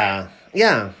friends.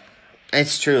 Yeah,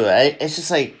 it's true. It's just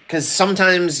like because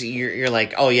sometimes you're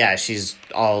like, oh yeah, she's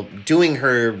all doing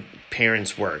her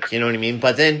parents' work. You know what I mean?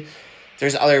 But then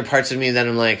there's other parts of me that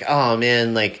I'm like, oh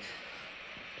man, like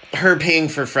her paying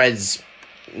for Fred's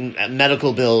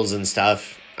medical bills and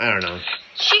stuff. I don't know.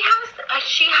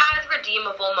 She has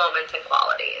redeemable moments and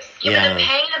qualities. Yeah, but the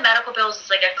paying the medical bills is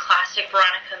like a classic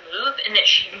Veronica move in that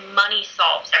she money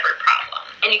solves every problem.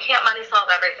 And you can't money solve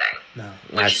everything. No.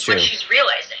 That's Which is true. what she's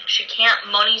realizing. She can't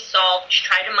money solve. She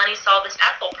tried to money solve this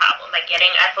Ethel problem by getting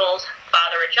Ethel's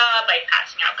father a job, by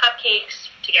passing out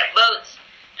cupcakes to get votes.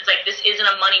 It's like, this isn't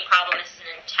a money problem. This is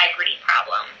an integrity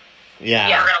problem. Yeah.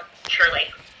 We're going to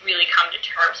like really come to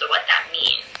terms with what that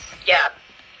means. Yeah.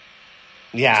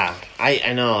 Yeah,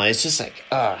 I know. It's just like,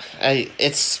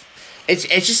 it's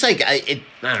just like I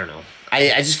don't know.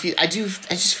 I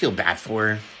just feel bad for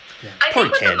her. I Poor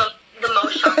think kid. the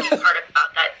most shocking part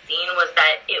about that scene was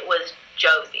that it was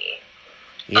Josie.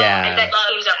 And Yeah. that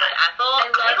teamed up with Ethel.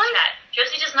 I love that.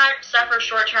 Josie does not suffer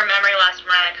short-term memory loss,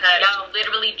 Veronica. No. She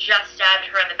literally just stabbed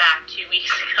her in the back 2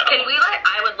 weeks ago. Can we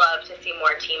I would love to see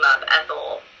more team up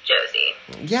Ethel, Josie.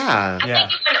 Yeah. I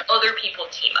think it's when other people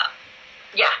team up.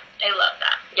 Yeah. I love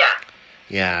that. Yeah.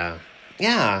 Yeah.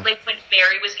 Yeah. Like when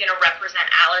Barry was going to represent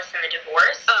Alice in the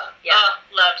divorce. Yeah.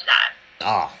 Loved that.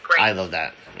 Oh, Great. I love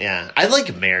that. Yeah. I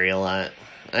like Mary a lot.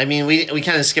 I mean, we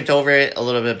kind of skipped over it a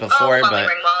little bit before, Molly but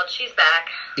Ringwald, she's back.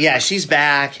 yeah, she's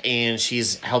back and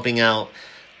she's helping out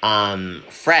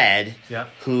Fred, Yeah.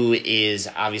 who is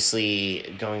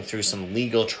obviously going through some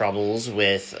legal troubles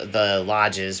with the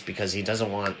lodges because he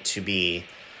doesn't want to be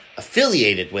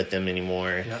affiliated with them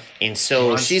anymore. Yeah. And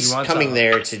so He she's wants coming out.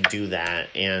 there to do that.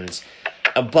 And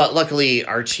but luckily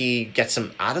Archie gets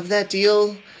him out of that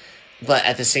deal. But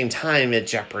at the same time, it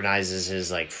jeopardizes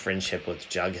his like friendship with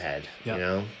Jughead. Yeah. You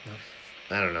know,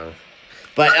 Yeah. I don't know,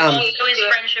 but Also his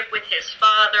friendship with his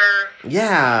father.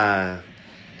 yeah,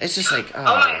 it's just like Oh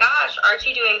my gosh,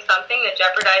 Archie doing something that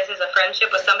jeopardizes a friendship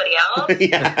with somebody else?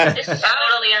 yeah, This is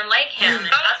totally unlike him. And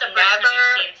not the person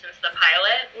we've seen since the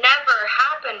pilot. Never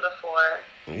happened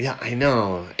before. yeah, I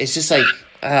know. It's just like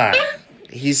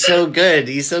he's so good.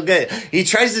 He's so good. He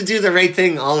tries to do the right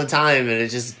thing all the time, and it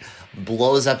just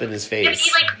blows up in his Yeah, face.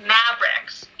 he's like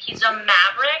Mavericks. He's a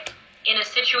maverick in a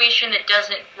situation that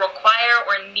doesn't require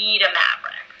or need a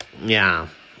Maverick. Yeah.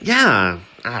 Yeah.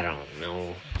 I don't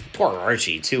know. Poor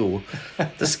Archie, too.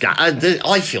 This guy,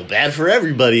 I feel bad for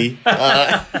everybody.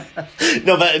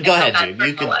 No, but go ahead, dude.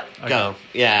 You can go.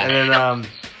 Yeah. And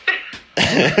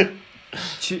then,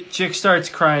 Chick starts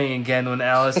crying again when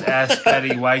Alice asks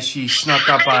Betty why she snuck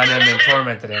up on him and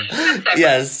tormented him.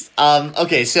 Yes.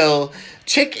 Okay, so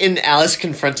Chick and Alice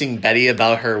confronting Betty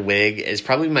about her wig is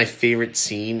probably my favorite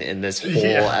scene in this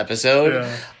whole episode.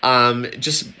 Yeah.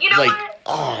 Just what?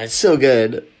 oh, it's so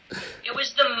good. It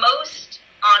was the most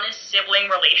honest sibling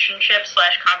relationship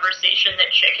 / conversation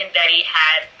that Chick and Betty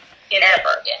had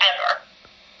ever.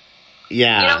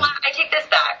 Yeah. You know what? I take this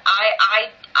back.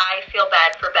 I feel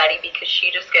bad for Betty because she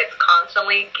just gets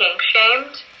constantly kink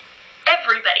shamed.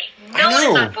 Everybody. No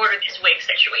one's on board with his wig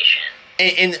situation.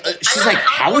 And she's like,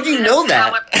 how would you know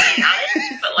that? But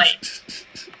like,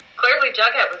 clearly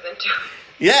Jughead was into it.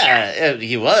 Yeah,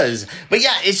 he was. But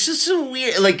yeah, it's just so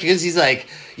weird. Like, because he's like,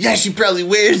 yeah, she probably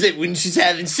wears it when she's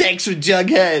having sex with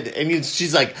Jughead. And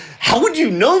she's like, how would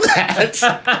you know that? It's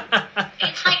like,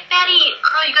 Betty,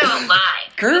 girl, you gotta lie.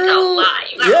 Girl, you gotta lie.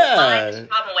 You gotta lie this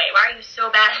problem away. Why are you so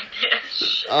bad at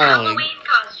this? Halloween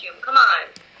costume, come on.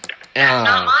 That's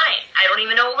not mine. I don't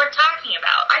even know what we're talking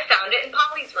about. I found it in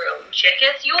Polly's room. Chick,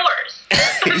 it's yours.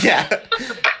 Yeah.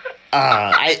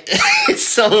 It's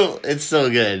so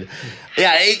good.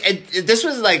 Yeah, this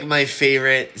was like my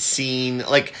favorite scene,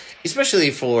 like especially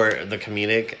for the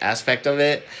comedic aspect of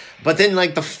it. But then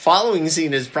like the following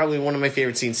scene is probably one of my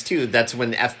favorite scenes too. That's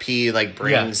when FP like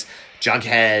brings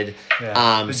Jughead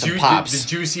some pops, the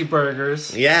juicy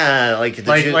burgers. Yeah, like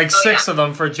six of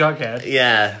them for Jughead.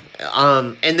 Yeah.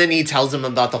 And then he tells him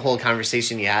about the whole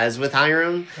conversation he has with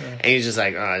Hiram, and he's just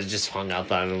like, I just hung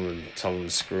up on him and told him to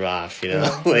screw off, you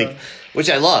know, which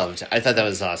I loved. I thought that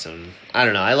was awesome. I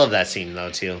don't know. I love that scene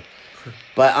though too.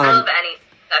 But I love any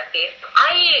sexy.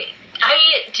 I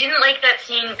didn't like that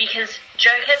scene because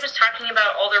Jughead was talking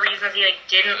about all the reasons he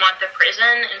didn't want the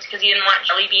prison, and it's because he didn't want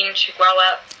Jellybean to grow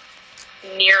up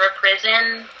near a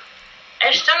prison.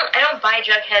 I don't buy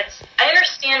Jughead's. I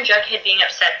understand Jughead being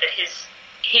upset that his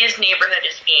neighborhood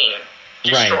is being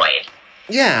destroyed. Right.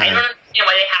 Yeah. I don't understand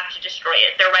why they have to destroy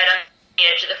it. They're right on the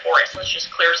edge of the forest. Let's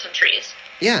just clear some trees.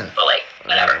 Yeah. But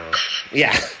whatever.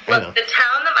 Yeah. Look, the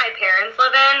town that my parents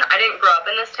live in, I didn't grow up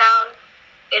in this town.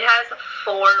 It has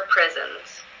 4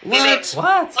 prisons. What? So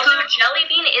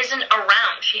Jellybean isn't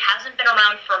around. She hasn't been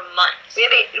around for months. We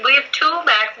have 2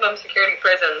 maximum security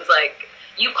prisons.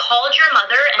 You called your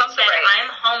mother and said, I'm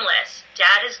homeless.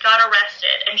 Dad has got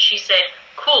arrested. And she said,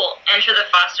 cool, enter the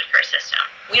foster care system.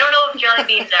 We don't know if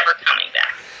Jellybean's ever coming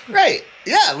back. Right.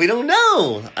 Yeah, we don't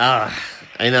know. I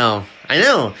know.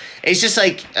 It's just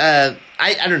like, I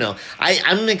don't know.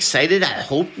 I'm excited. I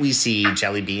hope we see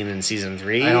Jellybean in season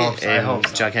 3. I hope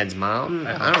so. Jughead's mom.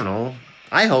 I don't know.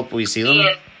 I hope we see them.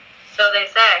 Yeah, so they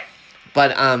say.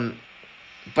 But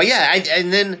yeah,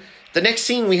 and then the next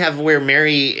scene we have where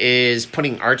Mary is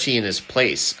putting Archie in his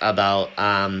place about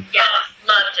loved it.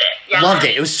 Yeah, loved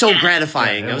it. It was so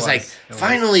gratifying. Yeah, it was like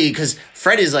finally, because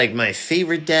Fred is like my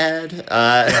favorite dad.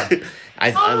 I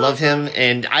love him,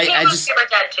 and I just favorite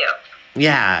dad too.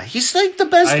 Yeah, he's like the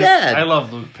best dad. I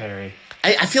love Luke Perry.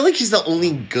 I feel like he's the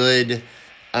only good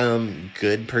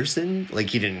person. Like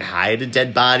he didn't hide a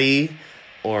dead body,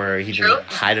 or he didn't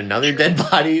hide another dead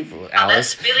body.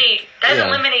 Alice. That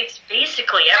eliminates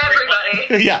basically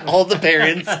everybody. Yeah, all the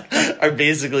parents are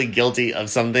basically guilty of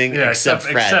something except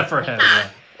Fred. Except for him.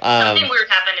 Something weird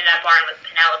happened in that barn with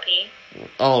Penelope.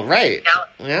 Oh, right.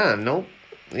 Yeah, nope.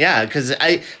 Yeah, because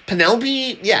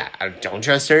Penelope, I don't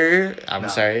trust her. I'm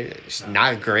sorry. She's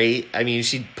not great. I mean,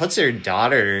 she puts her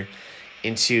daughter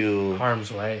into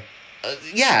harm's way.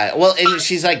 Well, and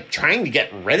she's like trying to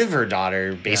get rid of her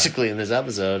daughter basically in this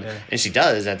episode, and she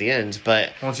does at the end.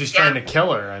 But she's trying to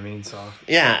kill her. I mean, so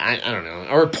I don't know,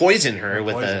 or poison her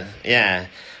But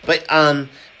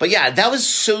yeah, that was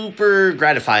super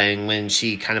gratifying when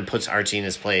she kind of puts Archie in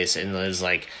his place and was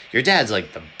like, "Your dad's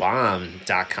like the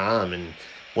bomb.com, and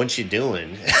what you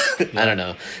doing?" I don't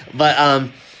know, but yeah,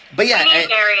 we need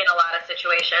Mary in a lot of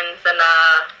situations, and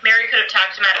Mary could have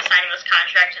talked him out of signing this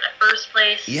contract in the first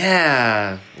place.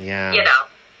 Yeah. You know.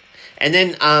 And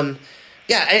then, I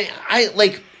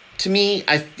like, to me,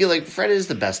 I feel like Fred is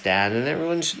the best dad, and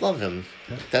everyone should love him.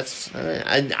 That's,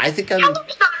 I think I'm...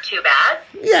 It's not too bad.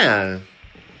 Yeah,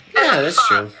 that's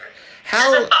true.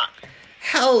 Hal...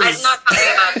 I'm not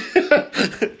talking about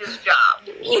his job.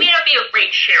 He may not be a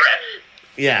great sheriff.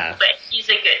 Yeah. But he's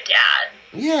a good dad.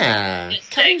 Yeah.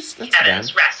 Kevin's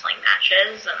wrestling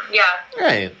matches. And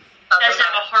right. Does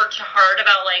have a heart-to-heart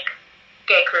about,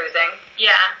 gay cruising.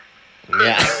 Yeah.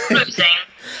 Yeah. Cruising.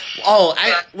 Oh,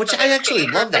 which I actually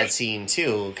love that scene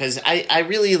too, because I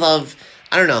really love,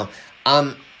 I don't know,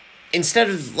 instead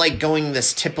of like going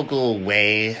this typical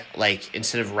way, like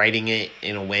instead of writing it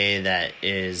in a way that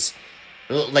is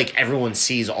like everyone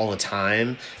sees all the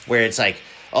time, where it's like,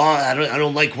 oh, I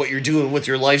don't like what you're doing with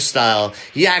your lifestyle.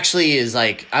 He actually is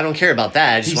like, I don't care about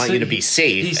that. I just want you to be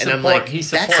safe. And I'm like,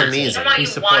 that's amazing. I don't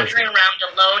want you wandering around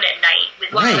alone at night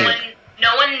with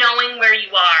no one knowing where you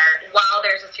are while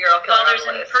there's a serial killer. While there's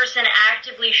a person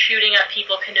actively shooting up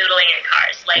people canoodling in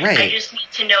cars. Like, I just need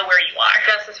to know where you are.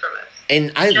 Justice for most.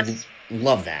 And I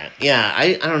love that. Yeah,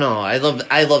 I don't know. I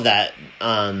love that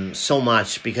so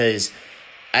much, because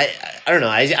I don't know.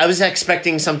 I was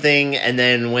expecting something, and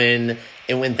then when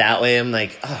it went that way, I'm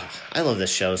like, oh, I love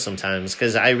this show sometimes,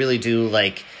 because I really do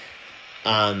like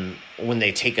when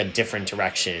they take a different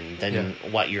direction than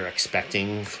what you're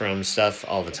expecting from stuff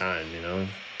all the time, you know?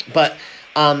 But,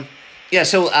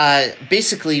 so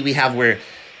basically we have where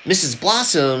Mrs.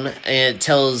 Blossom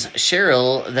tells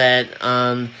Cheryl that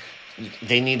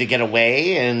they need to get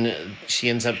away, and she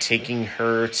ends up taking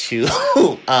her to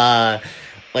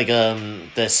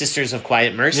the Sisters of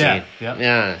Quiet Mercy.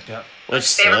 Yeah. Which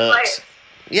sucks.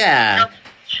 Yeah.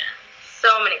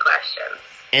 So many questions.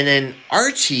 And then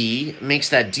Archie makes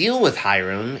that deal with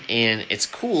Hiram, and it's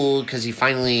cool because he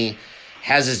finally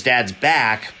has his dad's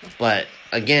back. But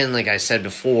again, like I said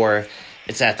before,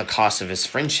 it's at the cost of his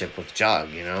friendship with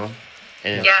Jug, you know?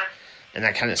 And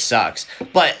that kind of sucks.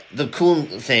 But the cool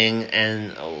thing,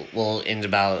 and I'll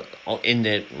end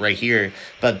it right here,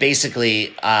 but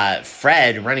basically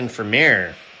Fred running for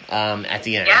mayor at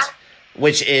the end,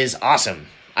 which is awesome.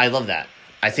 I love that.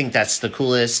 I think that's the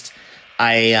coolest.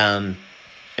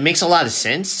 It makes a lot of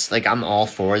sense. Like, I'm all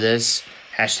for this.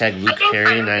 Hashtag Luke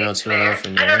Perry 90210 for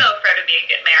mayor. I don't know if Fred would be a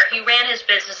good mayor. He ran his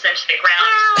business into the ground.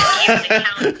 He was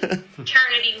accountant,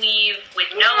 maternity leave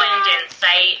with no end in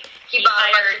sight. He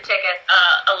hired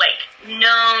a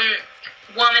known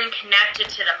woman connected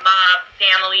to the mob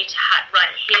family to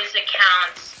run his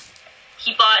accounts.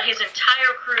 He bought his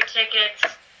entire crew tickets.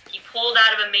 He pulled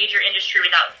out of a major industry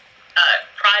without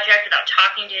without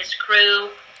talking to his crew.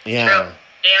 Yeah. So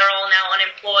they're all now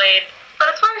unemployed. But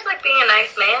as far as like being a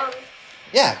nice man,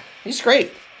 yeah, he's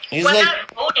great. He's I'm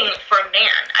not voting for a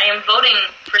man. I am voting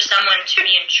for someone to be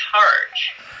in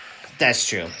charge. That's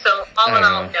true. So all in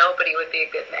all, nobody would be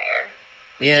a good mayor.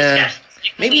 Yeah,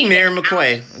 maybe Mayor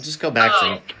McCoy. I'll just go back to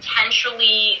him.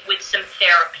 Potentially with some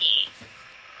therapy,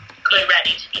 be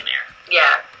ready to be mayor.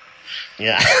 Yeah.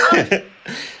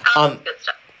 Good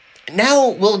stuff. Now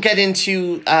we'll get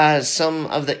into some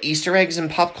of the Easter eggs in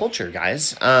pop culture,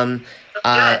 guys.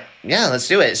 Let's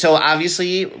do it. So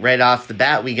obviously, right off the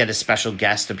bat, we get a special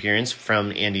guest appearance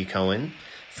from Andy Cohen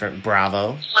from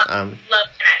Bravo. Love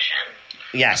Connection.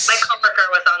 Yes. My coworker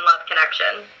was on Love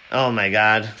Connection. Oh my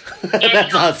god, and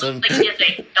that's awesome. Like he has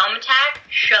a thumbtack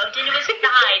shoved into his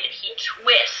thigh that he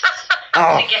twists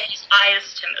to get his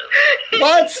eyes to move.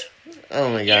 What? Oh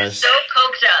my gosh. He's so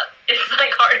coked up. It's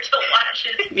like hard to watch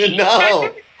his feet.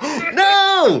 No.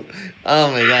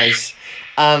 Oh my gosh.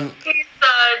 He's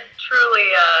truly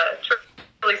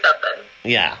something.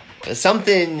 Yeah,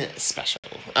 something special.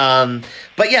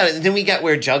 But yeah, then we get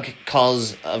where Jug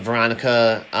calls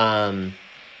Veronica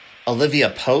Olivia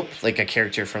Pope, like a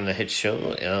character from the hit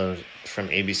show from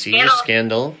ABC,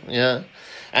 Scandal. Yeah.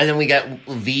 And then we got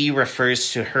V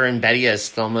refers to her and Betty as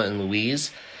Thelma and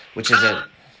Louise, which is a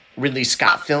Ridley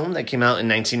Scott film that came out in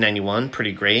 1991.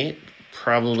 Pretty great.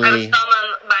 Probably. My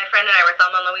friend and I were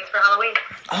Thelma and Louise for Halloween.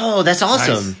 Oh, that's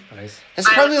awesome. Nice. That's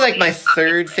probably like my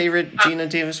third favorite Gina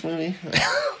Davis movie.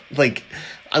 Like,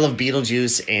 I love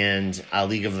Beetlejuice and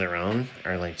League of Their Own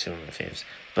are like two of my faves.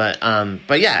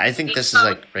 But yeah, I think this is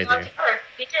like right there.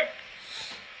 We did.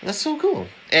 That's so cool.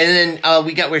 And then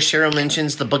we got where Cheryl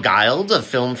mentions The Beguiled, a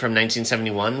film from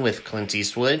 1971 with Clint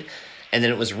Eastwood. And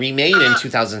then it was remade in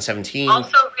 2017.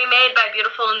 Also remade by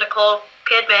beautiful Nicole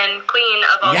Kidman, queen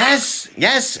of all.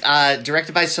 Yes.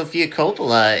 Directed by Sofia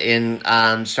Coppola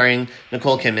and starring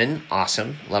Nicole Kidman.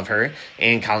 Awesome. Love her.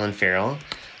 And Colin Farrell.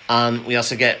 We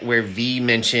also get where V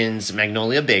mentions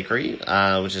Magnolia Bakery,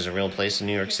 which is a real place in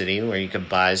New York City where you could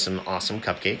buy some awesome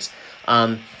cupcakes.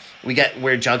 We get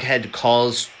where Jughead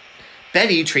calls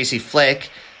Betty Tracy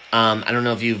Flick. I don't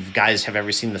know if you guys have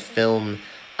ever seen the film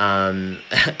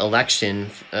Election.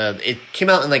 It came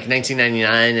out in like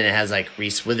 1999, and it has like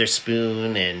Reese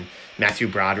Witherspoon and Matthew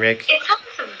Broderick. It sounds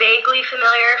vaguely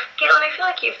familiar. Caitlin, I feel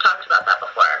like you've talked about that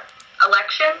before.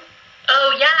 Election?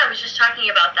 Oh, yeah, I was just talking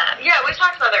about that. Yeah, we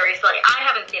talked about that recently. I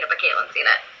haven't seen it, but Caitlin's seen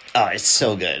it. Oh, it's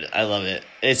so good. I love it.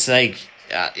 It's like,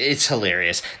 it's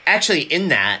hilarious. Actually, in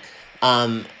that,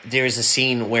 there's a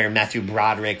scene where Matthew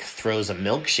Broderick throws a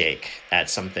milkshake at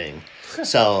something.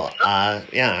 So,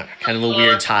 yeah, kind of a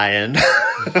weird tie-in.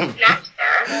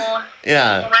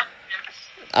 Yeah.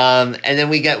 And then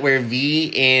we get where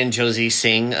V and Josie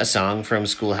sing a song from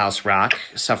Schoolhouse Rock,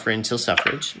 Suffering Till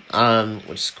Suffrage,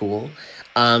 which is cool.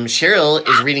 Cheryl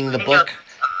is reading the book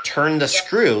Turn the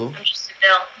Screw. I'm just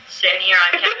sitting here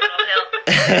on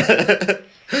Capitol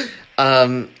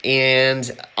Hill.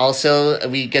 And also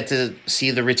we get to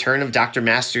see the return of Dr.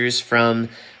 Masters from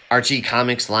Archie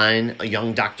Comics line,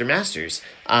 Young Dr. Masters,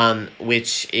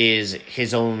 which is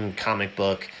his own comic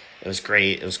book. It was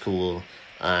great. It was cool.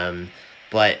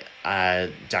 But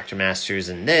Dr. Masters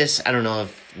in this, I don't know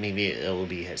if maybe it will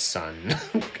be his son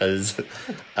because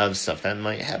of stuff that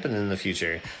might happen in the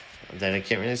future that I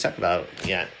can't really talk about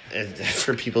yet.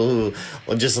 For people who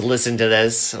will just listen to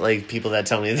this, like people that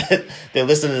tell me that they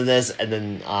listen to this and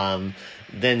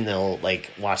then they'll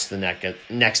like watch the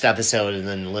next episode and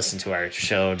then listen to our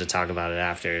show to talk about it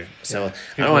after. So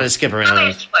I don't want to skip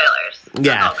around. Spoilers.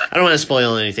 Yeah, I don't want to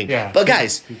spoil anything. Yeah, but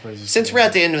guys, since we're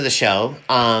at the end of the show,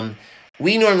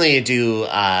 we normally do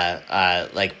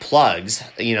like plugs,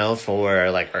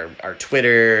 for like our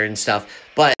Twitter and stuff.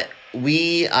 But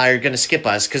we are gonna skip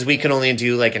us because we can only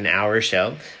do like an hour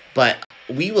show. But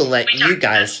we will let you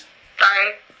guys.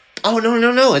 Sorry. Oh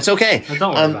no, it's okay. Well,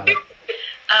 don't worry about it.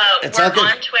 We're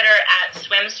on Twitter at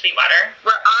Swim Sweetwater.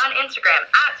 We're on Instagram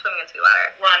at Swimming in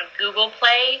Sweetwater. We're on Google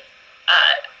Play,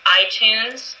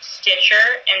 iTunes,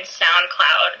 Stitcher, and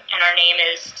SoundCloud. And our name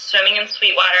is Swimming in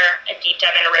Sweetwater, a deep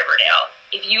dive into Riverdale.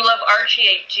 If you love Archie,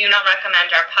 I do not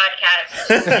recommend our podcast.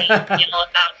 We yell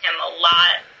about him a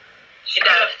lot. If you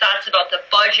have thoughts about the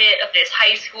budget of this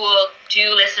high school,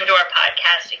 do listen to our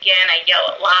podcast. Again, I yell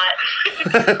a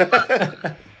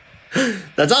lot.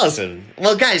 That's awesome.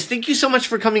 Well, guys, thank you so much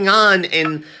for coming on,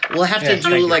 and we'll have to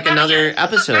do like another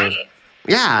episode.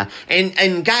 Yeah,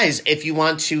 and guys, if you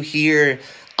want to hear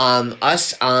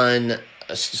us on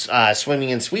Swimming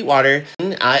in Sweetwater,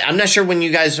 I'm not sure when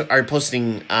you guys are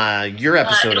posting your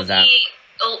episode of that.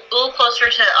 A little closer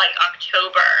to like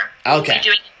October. Okay. We'll be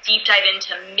doing a deep dive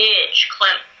into Midge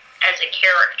Clem as a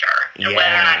character and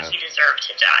whether or not he deserved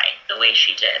to die the way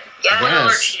she did. Yes.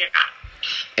 Or she did not.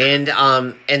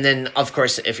 And then of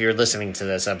course, if you're listening to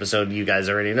this episode, you guys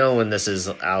already know when this is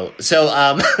out.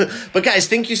 So, but guys,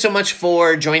 thank you so much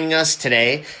for joining us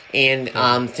today, and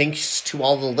thanks to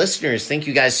all the listeners. Thank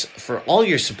you guys for all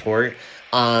your support.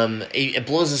 It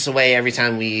blows us away every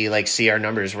time we like see our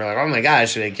numbers. We're like, oh my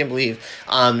gosh, I can't believe.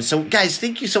 So guys,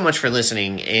 thank you so much for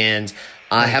listening, and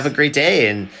have a great day,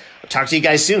 and talk to you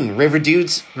guys soon. River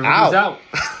Dudes out.